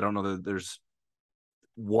both. I don't know that there's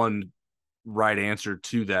one right answer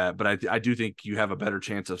to that, but I do think you have a better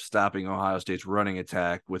chance of stopping Ohio State's running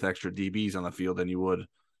attack with extra DBs on the field than you would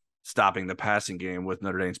stopping the passing game with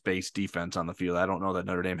Notre Dame's base defense on the field. I don't know that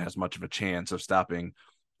Notre Dame has much of a chance of stopping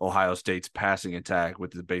Ohio State's passing attack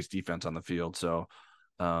with the base defense on the field. So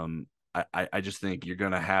I just think you're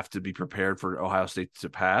going to have to be prepared for Ohio State to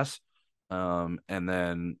pass, and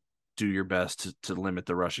then do your best to limit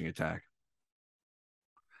the rushing attack.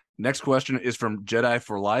 Next question is from Jedi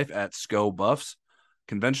for Life at Sco Buffs.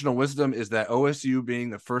 Conventional wisdom is that OSU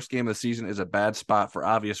being the first game of the season is a bad spot for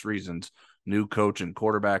obvious reasons. New coach and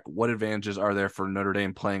quarterback. What advantages are there for Notre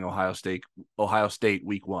Dame playing Ohio State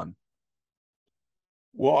week 1?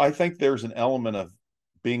 Well, I think there's an element of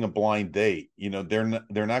being a blind date. You know, they're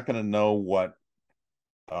not going to know what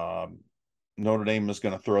Notre Dame is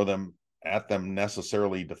going to throw them at them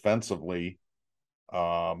necessarily defensively,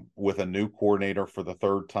 with a new coordinator for the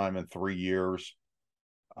third time in 3 years.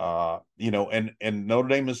 You know, and Notre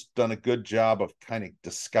Dame has done a good job of kind of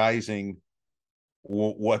disguising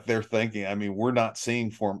what they're thinking. I mean, we're not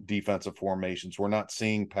seeing defensive formations. We're not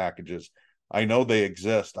seeing packages. I know they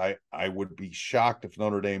exist. I would be shocked if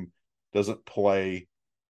Notre Dame doesn't play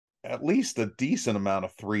at least a decent amount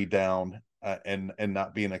of 3 down, and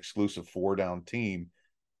not be an exclusive 4 down team.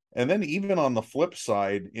 And then even on the flip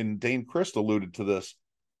side, and Dayne Crist alluded to this,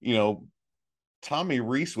 you know, Tommy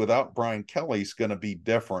Rees without Brian Kelly is going to be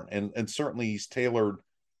different. And certainly he's tailored,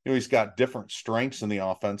 you know, he's got different strengths in the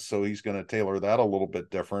offense, so he's going to tailor that a little bit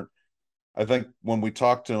different. I think when we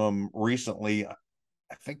talked to him recently, I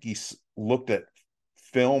think he's looked at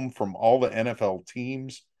film from all the NFL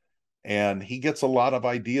teams, and he gets a lot of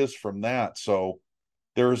ideas from that. So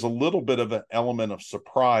there's a little bit of an element of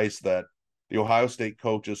surprise that the Ohio State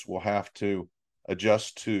coaches will have to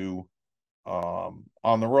adjust to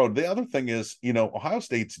on the road. The other thing is, you know, Ohio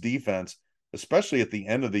State's defense, especially at the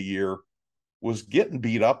end of the year, was getting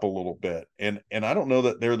beat up a little bit. And I don't know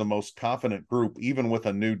that they're the most confident group, even with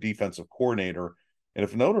a new defensive coordinator. And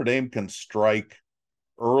if Notre Dame can strike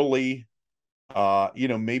early, you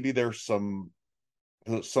know, maybe there's some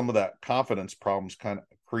of that confidence problems kind of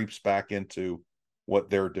creeps back into what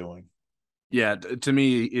they're doing. Yeah, to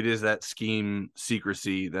me, it is that scheme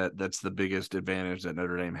secrecy that's the biggest advantage that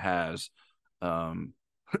Notre Dame has.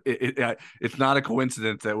 It's not a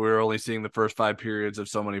coincidence that we're only seeing the first 5 periods of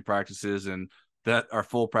so many practices, and that our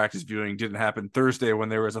full practice viewing didn't happen Thursday when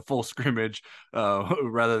there was a full scrimmage,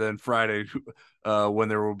 rather than Friday, when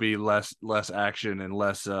there will be less action and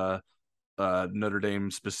less Notre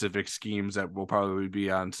Dame specific schemes that will probably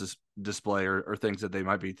be on display, or things that they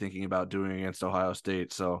might be thinking about doing against Ohio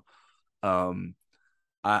State. So I'm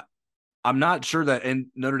not sure that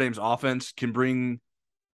Notre Dame's offense can bring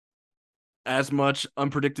as much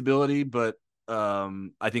unpredictability, but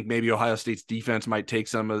I think maybe Ohio State's defense might take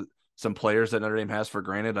some players that Notre Dame has for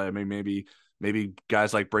granted. I mean, maybe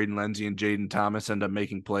guys like Braden Lenzy and Jaden Thomas end up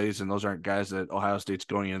making plays, and those aren't guys that Ohio State's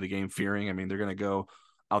going into the game fearing. I mean, they're going to go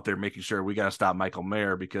out there making sure we got to stop Michael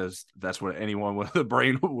Mayer, because that's what anyone with a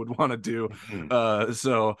brain would want to do.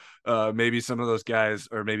 So maybe some of those guys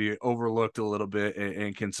are maybe overlooked a little bit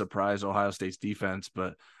and can surprise Ohio State's defense.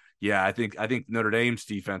 But yeah, I think Notre Dame's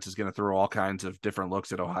defense is going to throw all kinds of different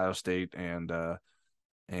looks at Ohio State and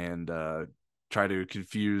try to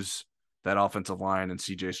confuse that offensive line and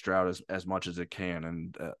CJ Stroud as much as it can.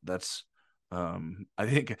 And that's I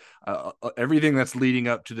think everything that's leading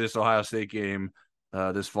up to this Ohio State game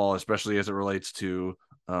this fall, especially as it relates to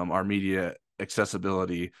our media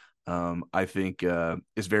accessibility, I think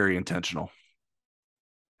is very intentional.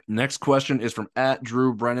 Next question is from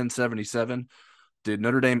 @DrewBrennan77. did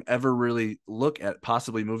Notre Dame ever really look at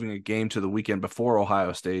possibly moving a game to the weekend before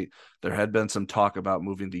Ohio State? There had been some talk about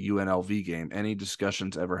moving the UNLV game. Any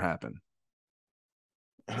discussions ever happen?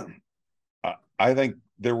 I think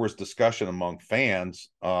there was discussion among fans.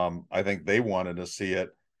 I think they wanted to see it,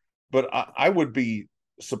 but I would be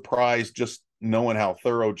surprised, just knowing how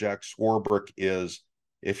thorough Jack Swarbrick is,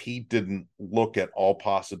 if he didn't look at all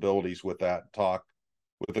possibilities with that talk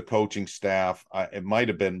with the coaching staff. It might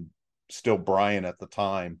have been still Brian at the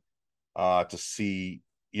time, to see,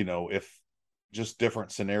 if just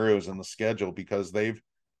different scenarios in the schedule, because they've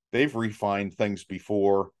refined things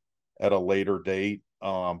before at a later date.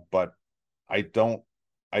 But I don't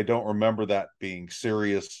remember that being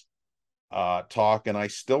serious talk, and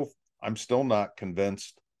I'm still not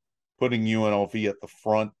convinced putting UNLV at the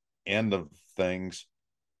front end of things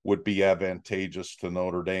would be advantageous to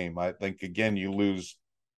Notre Dame. I think, again, you lose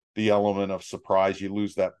the element of surprise, you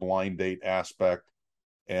lose that blind date aspect,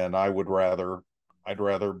 and I'd rather,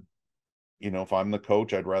 if I'm the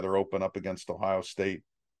coach, I'd rather open up against Ohio State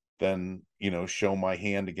than, show my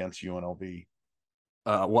hand against UNLV.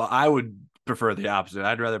 Well, I would prefer the opposite.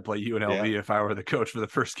 I'd rather play UNLV if I were the coach for the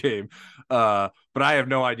first game. But I have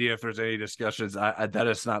no idea if there's any discussions. That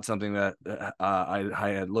is not something that I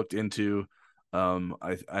had looked into.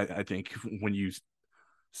 I think when you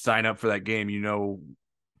sign up for that game,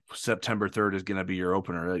 September 3rd is going to be your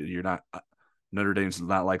opener. Notre Dame's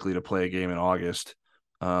not likely to play a game in August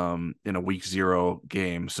in a week 0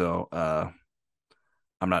 game. So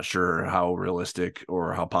I'm not sure how realistic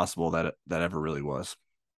or how possible that ever really was.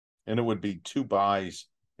 And it would be 2 buys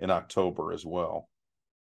in October as well.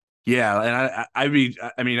 Yeah, and I'd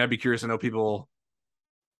be curious. I know people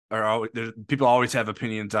always have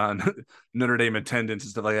opinions on Notre Dame attendance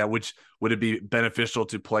and stuff like that. Which would it be beneficial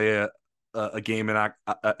to play a game in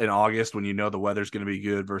August when the weather's going to be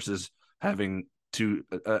good versus having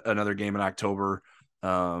another game in October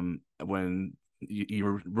when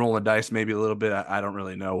you're rolling dice maybe a little bit. I don't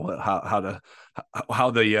really know how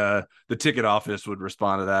the ticket office would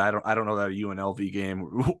respond to that. I don't know that a UNLV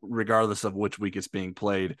game, regardless of which week it's being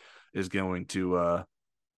played, is going to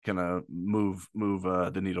kind of move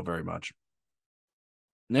the needle very much.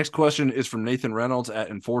 Next question is from Nathan Reynolds at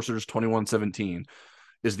Enforcers 2117.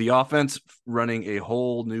 Is the offense running a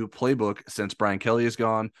whole new playbook since Brian Kelly is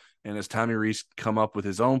gone, and has Tommy Rees come up with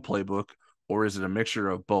his own playbook, or is it a mixture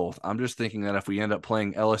of both? I'm just thinking that if we end up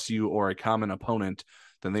playing LSU or a common opponent,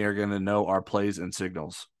 then they are going to know our plays and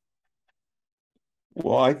signals.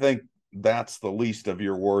 Well, I think that's the least of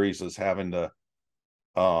your worries, is having to,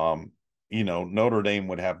 Notre Dame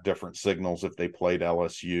would have different signals if they played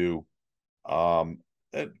LSU.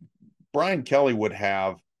 Brian Kelly would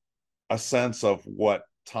have a sense of what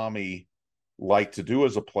Tommy liked to do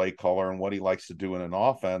as a play caller and what he likes to do in an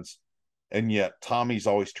offense. And yet Tommy's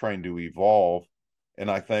always trying to evolve. And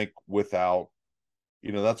I think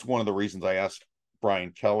that's one of the reasons I asked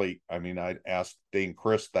Brian Kelly. I asked Dayne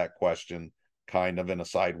Crist that question kind of in a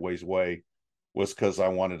sideways way, was because I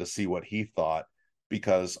wanted to see what he thought,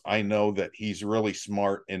 because I know that he's really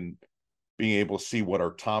smart in being able to see what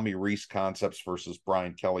are Tommy Rees concepts versus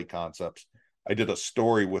Brian Kelly concepts. I did a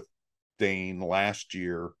story with Dayne last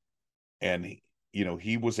year, and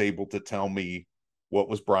he was able to tell me what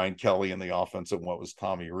was Brian Kelly in the offense and what was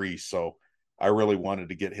Tommy Rees. So I really wanted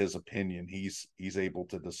to get his opinion. He's able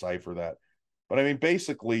to decipher that. But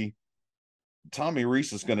basically, Tommy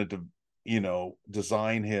Rees is going to,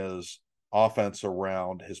 design his offense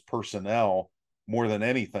around his personnel more than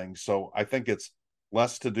anything. So I think it's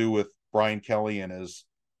less to do with Brian Kelly and his,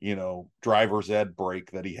 driver's ed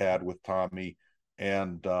break that he had with Tommy,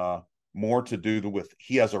 and more to do with,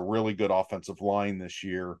 he has a really good offensive line this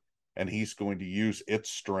year, and he's going to use its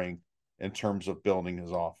strength in terms of building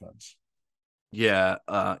his offense. Yeah,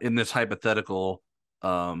 in this hypothetical,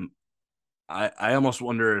 I almost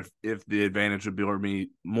wonder if the advantage would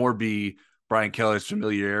be Brian Kelly's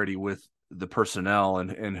familiarity with the personnel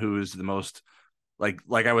and who is the most, like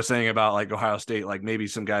I was saying about like Ohio State, like maybe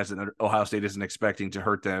some guys that Ohio State isn't expecting to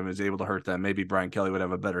hurt them is able to hurt them. Maybe Brian Kelly would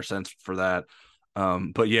have a better sense for that.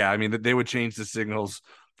 But yeah, they would change the signals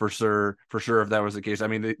for sure if that was the case.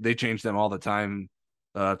 They change them all the time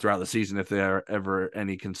throughout the season if there are ever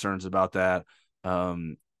any concerns about that.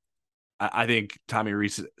 I think Tommy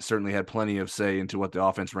Rees certainly had plenty of say into what the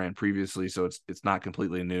offense ran previously, so it's not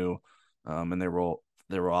completely new. And there will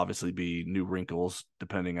obviously be new wrinkles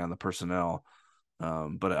depending on the personnel.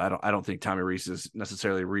 But I don't think Tommy Rees is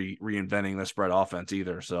necessarily reinventing the spread offense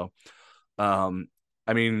either. So,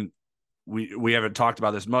 we haven't talked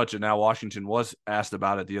about this much, and now Washington was asked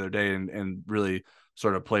about it the other day and really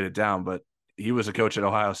sort of played it down. But he was a coach at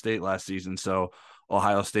Ohio State last season, so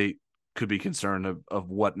Ohio State could be concerned of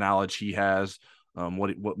what knowledge he has,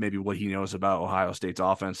 what he knows about Ohio State's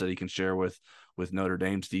offense that he can share with Notre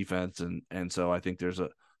Dame's defense, and so I think there's a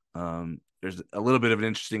little bit of an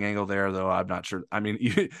interesting angle there, though I'm not sure. I mean,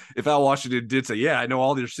 if Al Washington did say, "Yeah, I know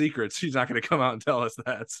all their secrets," he's not going to come out and tell us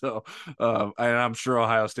that. So, and I'm sure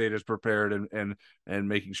Ohio State is prepared and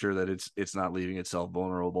making sure that it's not leaving itself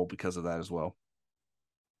vulnerable because of that as well.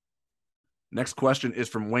 Next question is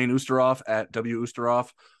from Wayne Oosteroff at W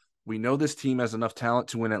Oosteroff. We know this team has enough talent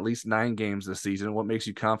to win at least 9 games this season. What makes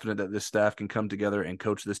you confident that this staff can come together and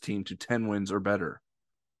coach this team to 10 wins or better?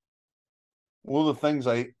 Well, the things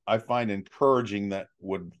I find encouraging that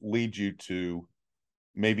would lead you to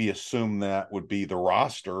maybe assume that would be the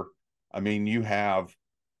roster. I mean, you have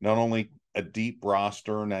not only a deep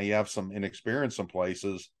roster, now you have some inexperience in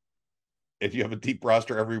places. If you have a deep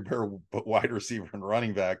roster everywhere but wide receiver and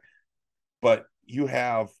running back, but you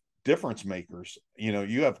have difference makers. You know,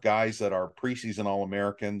 you have guys that are preseason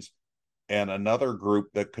All-Americans and another group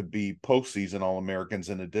that could be postseason All-Americans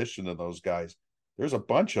in addition to those guys. There's a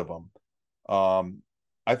bunch of them.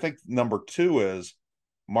 I think number 2 is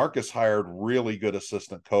Marcus hired really good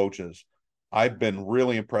assistant coaches. I've been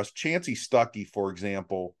really impressed. Chancey Stuckey, for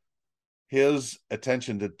example, his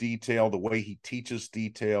attention to detail, the way he teaches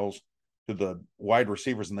details to the wide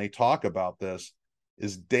receivers, and they talk about this,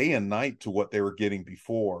 is day and night to what they were getting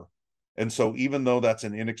before. And so even though that's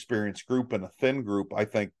an inexperienced group and a thin group, I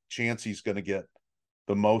think Chancey's going to get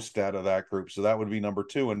the most out of that group. So that would be number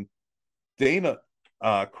 2. And Dayne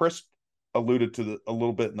Crist alluded to a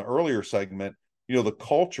little bit in the earlier segment, you know, the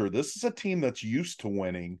culture. This is a team that's used to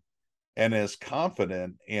winning and is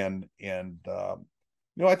confident. And you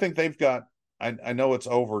know, I think they've got, I know it's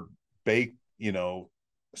over baked, you know,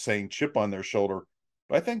 saying chip on their shoulder,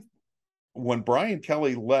 but I think when Brian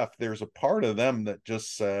Kelly left, there's a part of them that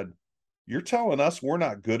just said, you're telling us we're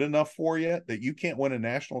not good enough for you, that you can't win a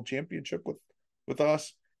national championship with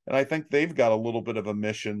us. And I think they've got a little bit of a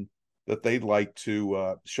mission that they'd like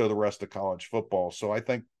to show the rest of college football. So I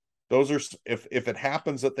think those are, if it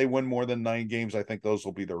happens that they win more than 9 games, I think those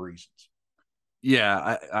will be the reasons.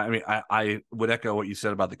 Yeah, I mean, I would echo what you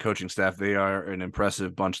said about the coaching staff. They are an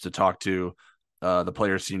impressive bunch to talk to. The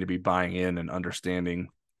players seem to be buying in and understanding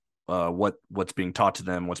what's being taught to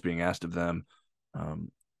them, what's being asked of them.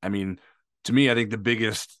 I mean, to me, I think the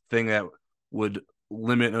biggest thing that would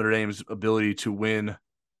limit Notre Dame's ability to win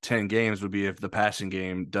 10 games would be if the passing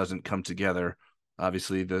game doesn't come together.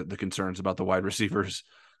 Obviously, the concerns about the wide receivers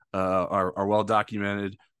are well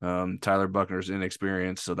documented. Tyler Buchner's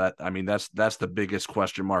inexperienced, so that's the biggest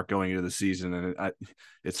question mark going into the season, and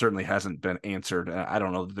it certainly hasn't been answered. I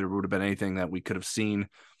don't know that there would have been anything that we could have seen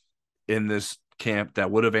in this camp that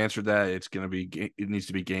would have answered that. It needs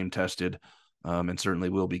to be game tested, and certainly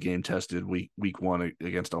will be game tested week 1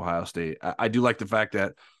 against Ohio State. I do like the fact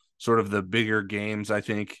that sort of the bigger games, I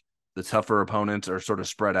think the tougher opponents are sort of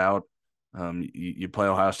spread out. You play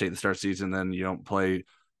Ohio State at the start of the season, then you don't play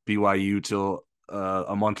BYU till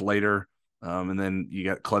a month later. And then you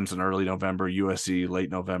got Clemson early November, USC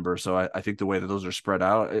late November. So I think the way that those are spread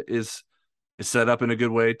out is set up in a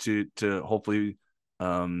good way to hopefully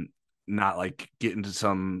not like get into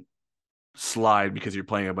some slide because you're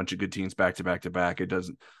playing a bunch of good teams back to back to back. It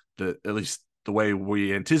doesn't, at least the way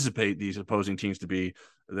we anticipate these opposing teams to be,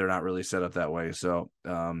 they're not really set up that way. So,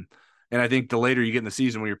 and I think the later you get in the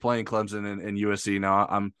season when you're playing Clemson and USC, now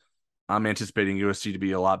I'm anticipating USC to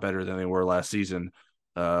be a lot better than they were last season.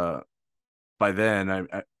 By then,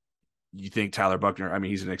 you think Tyler Buchner, I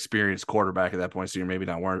mean, he's an experienced quarterback at that point, so you're maybe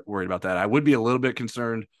not worried about that. I would be a little bit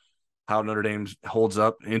concerned how Notre Dame holds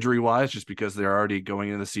up injury-wise, just because they're already going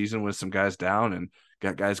into the season with some guys down and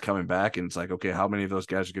got guys coming back, and it's like, okay, how many of those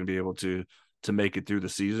guys are going to be able to make it through the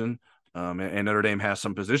season? And Notre Dame has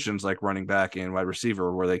some positions like running back and wide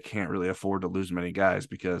receiver where they can't really afford to lose many guys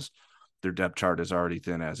because their depth chart is already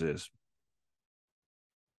thin as is.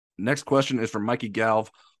 Next question is from Mikey Galv.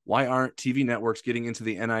 Why aren't TV networks getting into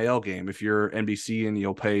the NIL game? If you're NBC and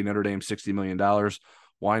you'll pay Notre Dame $60 million,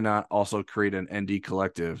 why not also create an ND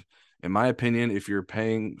collective? In my opinion, if you're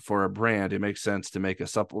paying for a brand, it makes sense to make a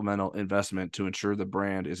supplemental investment to ensure the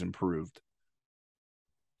brand is improved.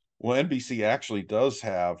 Well, NBC actually does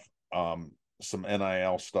have some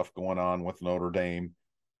NIL stuff going on with Notre Dame.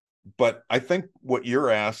 But I think what you're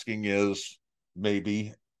asking is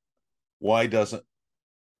maybe why doesn't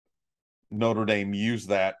Notre Dame use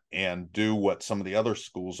that and do what some of the other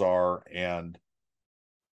schools are and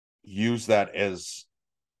use that as,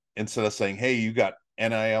 instead of saying, hey, you got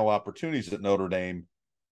NIL opportunities at Notre Dame,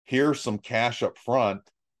 here's some cash up front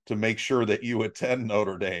to make sure that you attend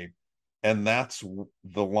Notre Dame. And that's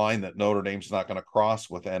the line that Notre Dame's not going to cross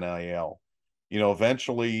with NIL.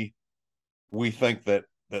 Eventually we think that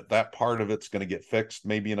part of it's going to get fixed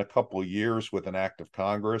maybe in a couple of years with an act of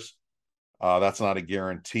Congress. That's not a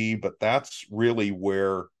guarantee, but that's really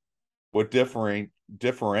where what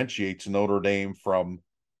differentiates Notre Dame from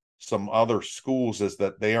some other schools is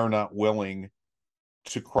that they are not willing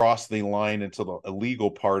to cross the line into the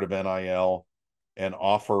illegal part of NIL and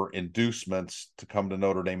offer inducements to come to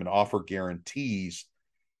Notre Dame and offer guarantees,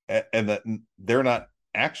 and that they're not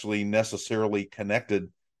actually necessarily connected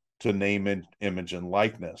to name and image and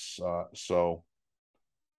likeness.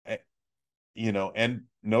 And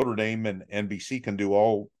Notre Dame and NBC can do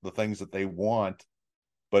all the things that they want,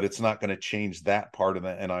 but it's not going to change that part of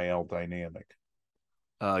the NIL dynamic.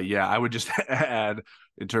 Yeah, I would just add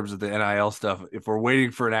in terms of the NIL stuff, if we're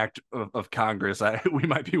waiting for an act of Congress, we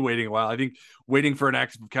might be waiting a while. I think waiting for an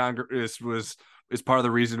act of Congress is part of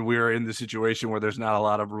the reason we're in the situation where there's not a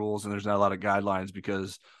lot of rules and there's not a lot of guidelines,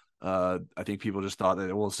 because I think people just thought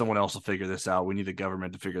that, well, someone else will figure this out. We need the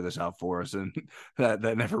government to figure this out for us, and that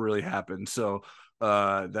never really happened. So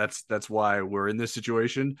that's why we're in this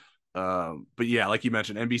situation. But yeah, like you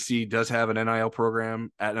mentioned, NBC does have an NIL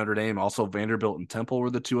program at Notre Dame. Also, Vanderbilt and Temple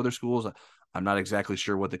were the two other schools. I'm not exactly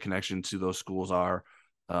sure what the connection to those schools are,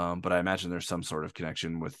 but I imagine there's some sort of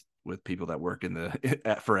connection with people that work in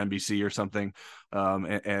for NBC or something,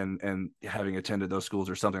 and having attended those schools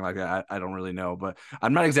or something like that. I don't really know, but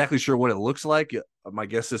I'm not exactly sure what it looks like. My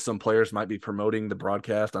guess is some players might be promoting the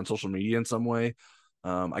broadcast on social media in some way.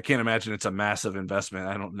 I can't imagine it's a massive investment.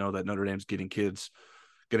 I don't know that Notre Dame's going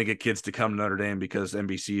to get kids to come to Notre Dame because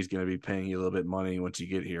NBC is going to be paying you a little bit of money once you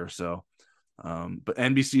get here. So, but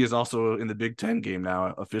NBC is also in the Big Ten game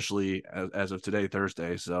now, officially as of today,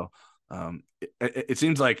 Thursday. So, it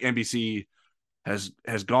seems like NBC has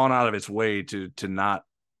gone out of its way to not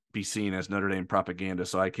be seen as Notre Dame propaganda.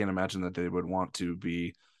 So I can't imagine that they would want to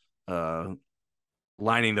be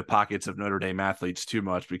lining the pockets of Notre Dame athletes too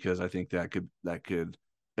much, because I think that could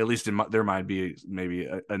at least in their mind be maybe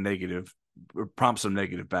a negative, or prompt some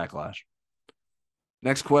negative backlash.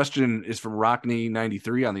 Next question is from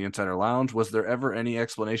Rockney93 on the Insider Lounge. Was there ever any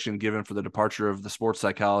explanation given for the departure of the sports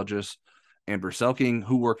psychologist Amber Selking,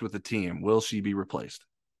 who worked with the team? Will she be replaced?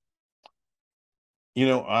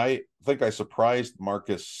 I think I surprised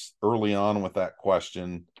Marcus early on with that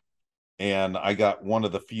question, and I got one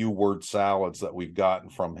of the few word salads that we've gotten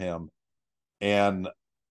from him. And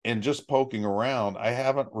just poking around, I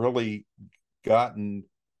haven't really gotten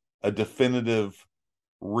a definitive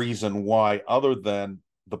reason why, other than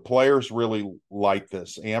the players really like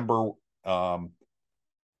this. Amber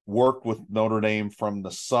worked with Notre Dame from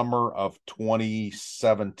the summer of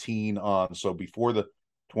 2017 on, so before the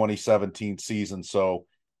 2017 season. So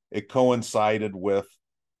it coincided with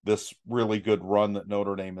this really good run that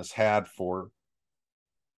Notre Dame has had for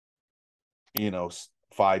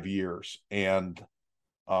 5 years. And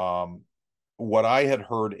what I had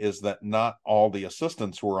heard is that not all the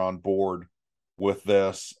assistants were on board with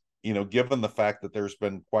this, given the fact that there's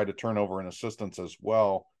been quite a turnover in assistants as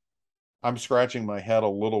well. I'm scratching my head a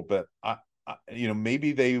little bit.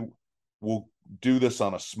 Maybe they will do this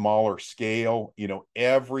on a smaller scale.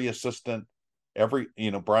 Every assistant,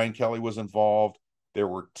 Brian Kelly was involved. There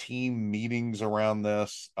were team meetings around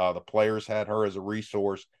this. The players had her as a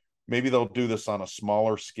resource. Maybe they'll do this on a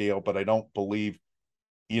smaller scale, but I don't believe,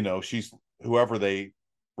 she's whoever they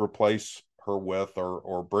replace her with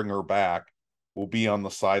or bring her back will be on the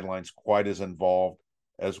sidelines quite as involved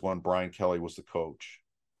as when Brian Kelly was the coach.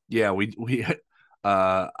 Yeah,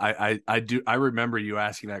 I remember you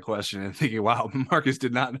asking that question and thinking, wow, Marcus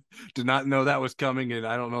did not know that was coming, and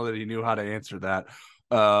I don't know that he knew how to answer that.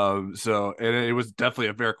 So, and it was definitely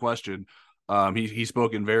a fair question. He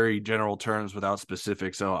spoke in very general terms without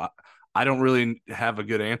specifics, so I don't really have a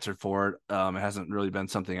good answer for it. It hasn't really been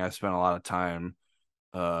something I've spent a lot of time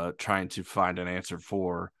trying to find an answer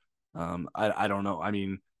for. I don't know. I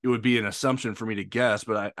mean, it would be an assumption for me to guess,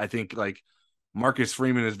 but I think like Marcus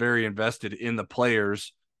Freeman is very invested in the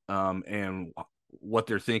players and what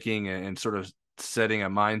they're thinking and sort of setting a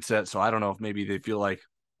mindset. So I don't know if maybe they feel like,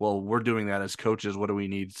 well, we're doing that as coaches. What do we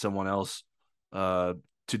need someone else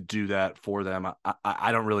to do that for them?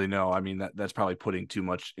 I don't really know. I mean, that's probably putting too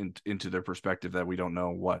much into their perspective that we don't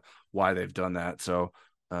know why they've done that. So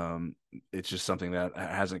it's just something that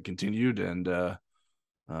hasn't continued, and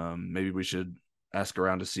maybe we should ask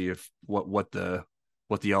around to see if what the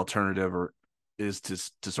alternative is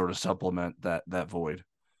to sort of supplement that void.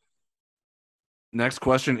 Next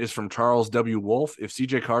question is from Charles W. Wolf. If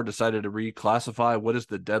CJ Carr decided to reclassify, what is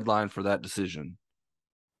the deadline for that decision?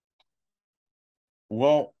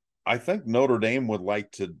 Well, I think Notre Dame would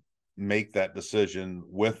like to make that decision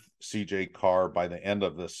with CJ Carr by the end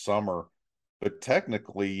of this summer, but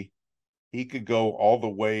technically he could go all the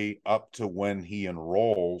way up to when he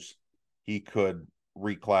enrolls. He could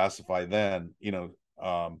reclassify then,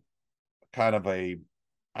 kind of a,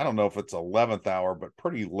 I don't know if it's 11th hour, but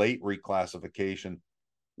pretty late reclassification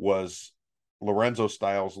was Lorenzo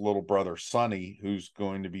Styles' little brother, Sonny, who's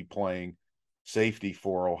going to be playing safety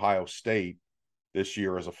for Ohio State this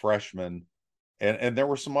year as a freshman. And there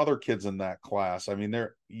were some other kids in that class. I mean,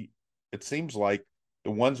 it seems like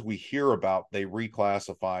the ones we hear about, they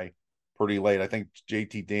reclassify pretty late. I think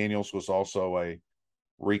JT Daniels was also a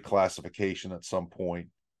reclassification at some point.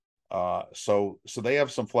 So they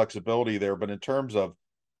have some flexibility there, but in terms of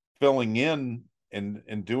filling in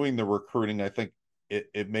and doing the recruiting, I think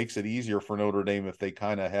it makes it easier for Notre Dame if they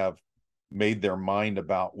kind of have made their mind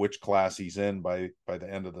about which class he's in by the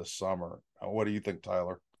end of the summer. What do you think,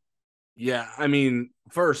 Tyler? Yeah, I mean,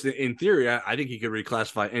 first, in theory, I think he could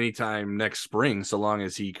reclassify anytime next spring, so long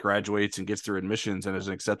as he graduates and gets through admissions and is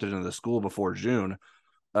accepted into the school before June.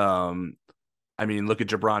 I mean, look at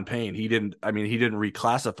Jabron Payne. He didn't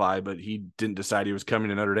reclassify, but he didn't decide he was coming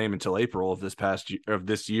to Notre Dame until April of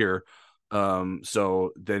this year.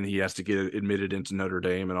 So then he has to get admitted into Notre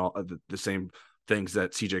Dame and all the same things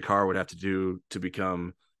that CJ Carr would have to do to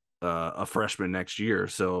become a freshman next year.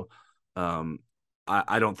 So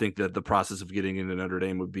I don't think that the process of getting into Notre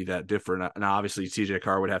Dame would be that different. Now, obviously, CJ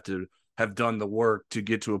Carr would have to have done the work to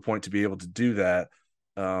get to a point to be able to do that.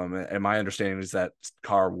 And my understanding is that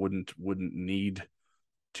Carr wouldn't need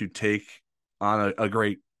to take on a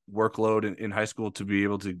great workload in high school to be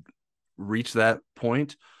able to reach that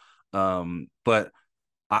point. But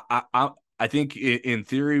I think in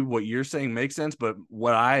theory what you're saying makes sense. But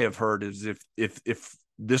what I have heard is if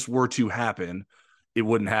this were to happen, it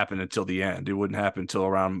wouldn't happen until the end. It wouldn't happen until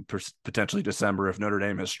around potentially December if Notre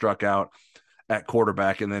Dame has struck out at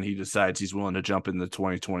quarterback and then he decides he's willing to jump in the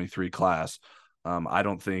 2023 class. I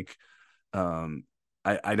don't think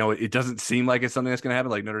I know it doesn't seem like it's something that's going to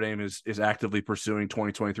happen. Like Notre Dame is actively pursuing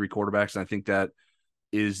 2023 quarterbacks. And I think that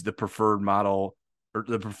is the preferred model or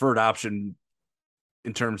the preferred option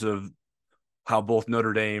in terms of how both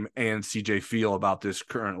Notre Dame and CJ feel about this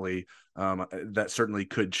currently. That certainly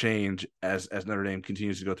could change as Notre Dame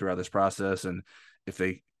continues to go throughout this process. And if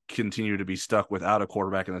they continue to be stuck without a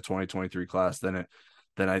quarterback in the 2023 class, then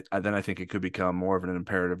I think it could become more of an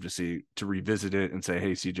imperative to revisit it and say,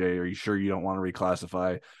 hey, CJ, are you sure you don't want to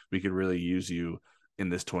reclassify? We could really use you in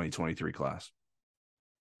this 2023 class.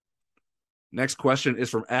 Next question is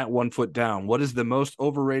from @1footdown. What is the most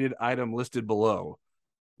overrated item listed below?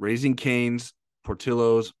 Raising Cane's,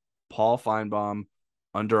 Portillo's, Paul Feinbaum,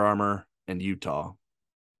 Under Armour, and Utah.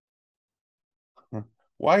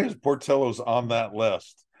 Why is Portillo's on that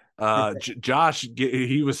list? Josh,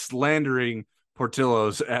 he was slandering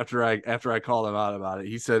Portillo's after I called him out about it.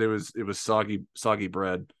 He said it was soggy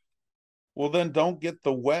bread. Well, then don't get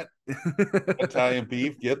the wet Italian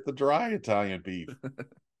beef. Get the dry Italian beef.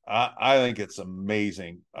 I think it's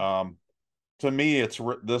amazing. To me,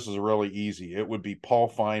 this is really easy. It would be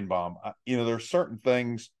Paul Feinbaum. There's certain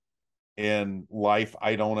things in life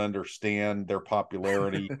I don't understand their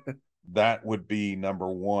popularity. That would be number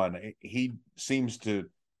one.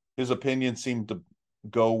 His opinion seemed to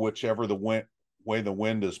go whichever way the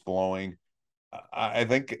wind is blowing. I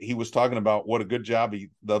think he was talking about what a good job the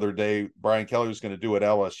other day Brian Kelly was going to do at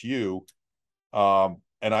LSU.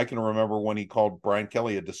 And I can remember when he called Brian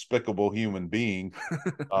Kelly a despicable human being.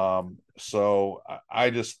 So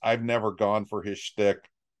I've never gone for his shtick.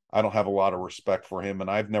 I don't have a lot of respect for him,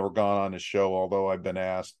 and I've never gone on his show, although I've been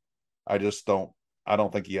asked. I don't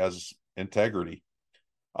think he has integrity.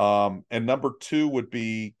 And number two would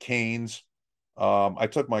be Cane's. I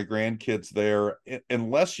took my grandkids there.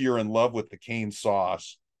 Unless you're in love with the Cane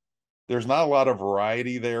sauce, there's not a lot of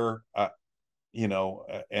variety there.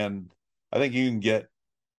 And I think you can get,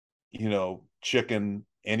 chicken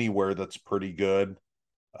anywhere that's pretty good,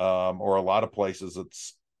 or a lot of places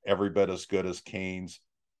it's every bit as good as Cane's.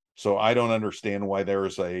 So I don't understand why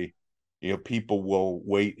there's people will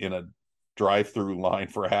wait in a drive-through line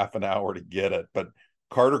for half an hour to get it. But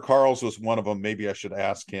Carter Carl's was one of them. Maybe I should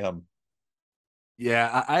ask him.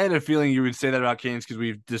 Yeah, I had a feeling you would say that about Cane's because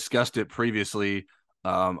we've discussed it previously.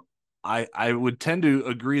 I would tend to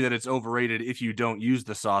agree that it's overrated if you don't use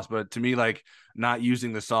the sauce, but to me, like not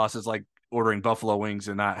using the sauce is like ordering buffalo wings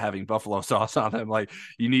and not having buffalo sauce on them. Like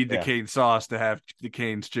you need the Cane sauce to have the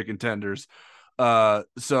Cane's chicken tenders. I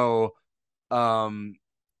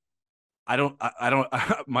don't.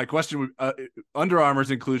 My question would Under Armour's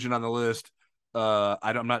inclusion on the list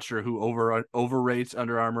I'm not sure who overrates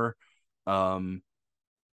Under Armour.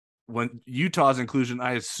 When Utah's inclusion,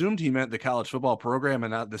 I assumed he meant the college football program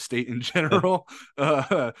and not the state in general.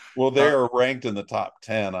 Well, they are ranked in the top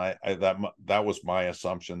 10. That was my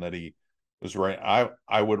assumption that he was ranked.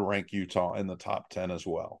 I would rank Utah in the top 10 as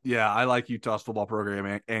well. Yeah, I like Utah's football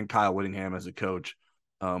program and Kyle Whittingham as a coach.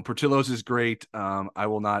 Portillo's is great. I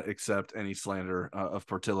will not accept any slander of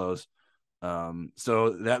Portillo's.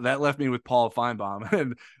 So that left me with Paul Feinbaum,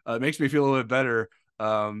 and it makes me feel a little bit better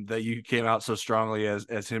that you came out so strongly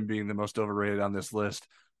as him being the most overrated on this list.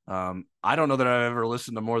 I don't know that I've ever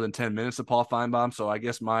listened to more than 10 minutes of Paul Feinbaum, so I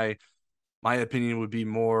guess my opinion would be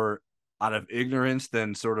more out of ignorance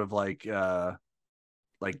than sort of like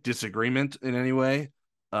disagreement in any way.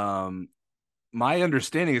 My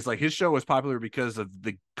understanding is like his show was popular because of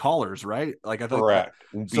the callers, right? Like I thought. Correct.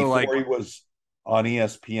 So Before he was on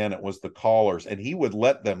ESPN, it was the callers, and he would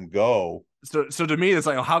let them go. So to me, it's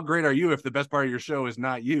like, oh, how great are you if the best part of your show is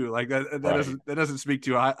not you? Like that Right. doesn't speak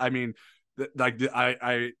to. I mean, like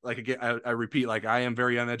I again, I repeat, like I am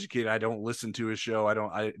very uneducated. I don't listen to his show.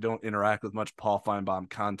 I don't interact with much Paul Feinbaum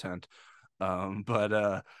content.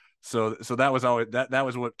 So that was always that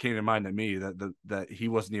was what came to mind to me, that he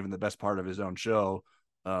wasn't even the best part of his own show.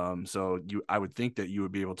 So I would think that you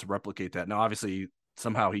would be able to replicate that. Now, obviously,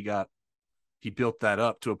 somehow he built that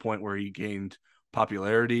up to a point where he gained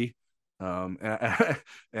popularity. And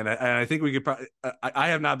I think we could probably, I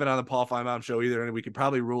have not been on the Paul Feinbaum show either, and we could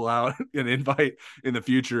probably rule out an invite in the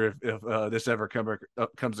future if this ever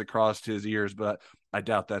comes across his ears, but I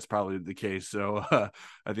doubt that's probably the case. So I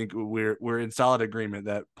think we're in solid agreement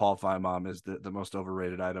that Paul Feinbaum is the most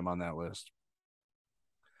overrated item on that list.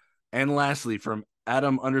 And lastly, from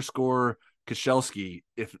Adam_Kashelski,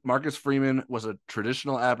 if Marcus Freeman was a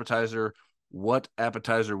traditional appetizer, what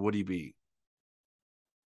appetizer would he be?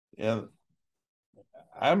 Yeah,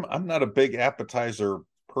 I'm not a big appetizer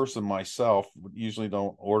person myself. Usually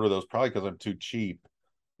don't order those, probably because I'm too cheap,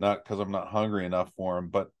 not because I'm not hungry enough for them.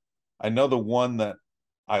 But I know the one that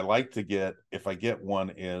I like to get, if I get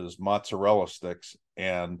one, is mozzarella sticks.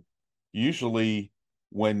 And usually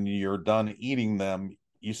when you're done eating them,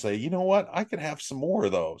 you say, you know what, I could have some more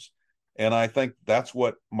of those. And I think that's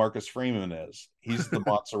what Marcus Freeman is. He's the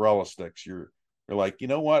mozzarella sticks. You're like, you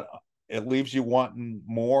know what? It leaves you wanting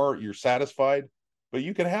more. You're satisfied, but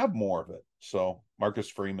you can have more of it. So Marcus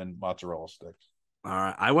Freeman, mozzarella sticks. All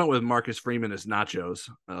right, I went with Marcus Freeman as nachos.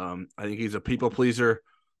 I think he's a people pleaser.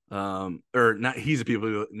 Or not, he's a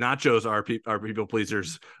people. Nachos are people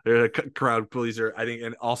pleasers. They're a crowd pleaser, I think,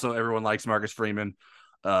 and also everyone likes Marcus Freeman.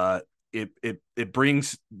 It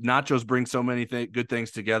brings nachos bring so many good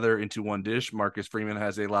things together into one dish. Marcus Freeman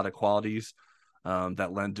has a lot of qualities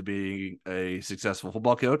that lend to being a successful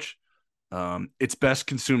football coach. It's best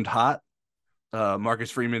consumed hot.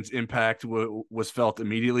 Marcus Freeman's impact was felt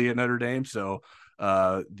immediately at Notre Dame. So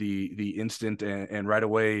the instant and right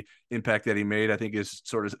away impact that he made, I think, is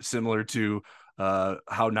sort of similar to how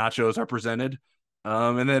nachos are presented.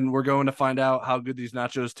 And then we're going to find out how good these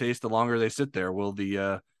nachos taste the longer they sit there. Will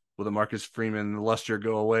the Marcus Freeman luster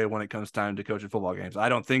go away when it comes time to coach at football games? I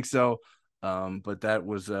don't think so. But that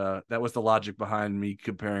was the logic behind me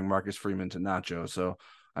comparing Marcus Freeman to nachos. So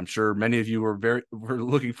I'm sure many of you were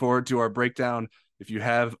looking forward to our breakdown. If you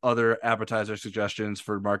have other appetizer suggestions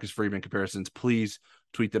for Marcus Freeman comparisons, please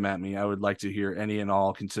tweet them at me. I would like to hear any and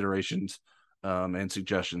all considerations and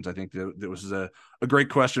suggestions. I think that was a great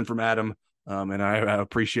question from Adam, and I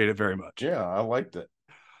appreciate it very much. Yeah, I liked it.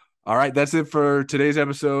 All right, that's it for today's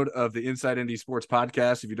episode of the Inside ND Sports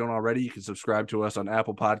Podcast. If you don't already, you can subscribe to us on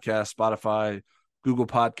Apple Podcasts, Spotify, Google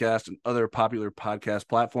Podcasts, and other popular podcast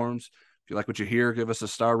platforms. If you like what you hear, give us a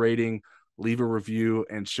star rating, leave a review,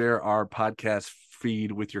 and share our podcast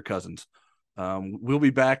feed with your cousins. We'll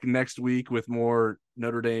be back next week with more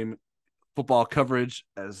Notre Dame football coverage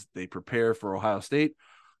as they prepare for Ohio State.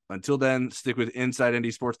 Until then, stick with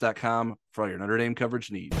InsideNDSports.com for all your Notre Dame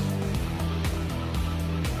coverage needs.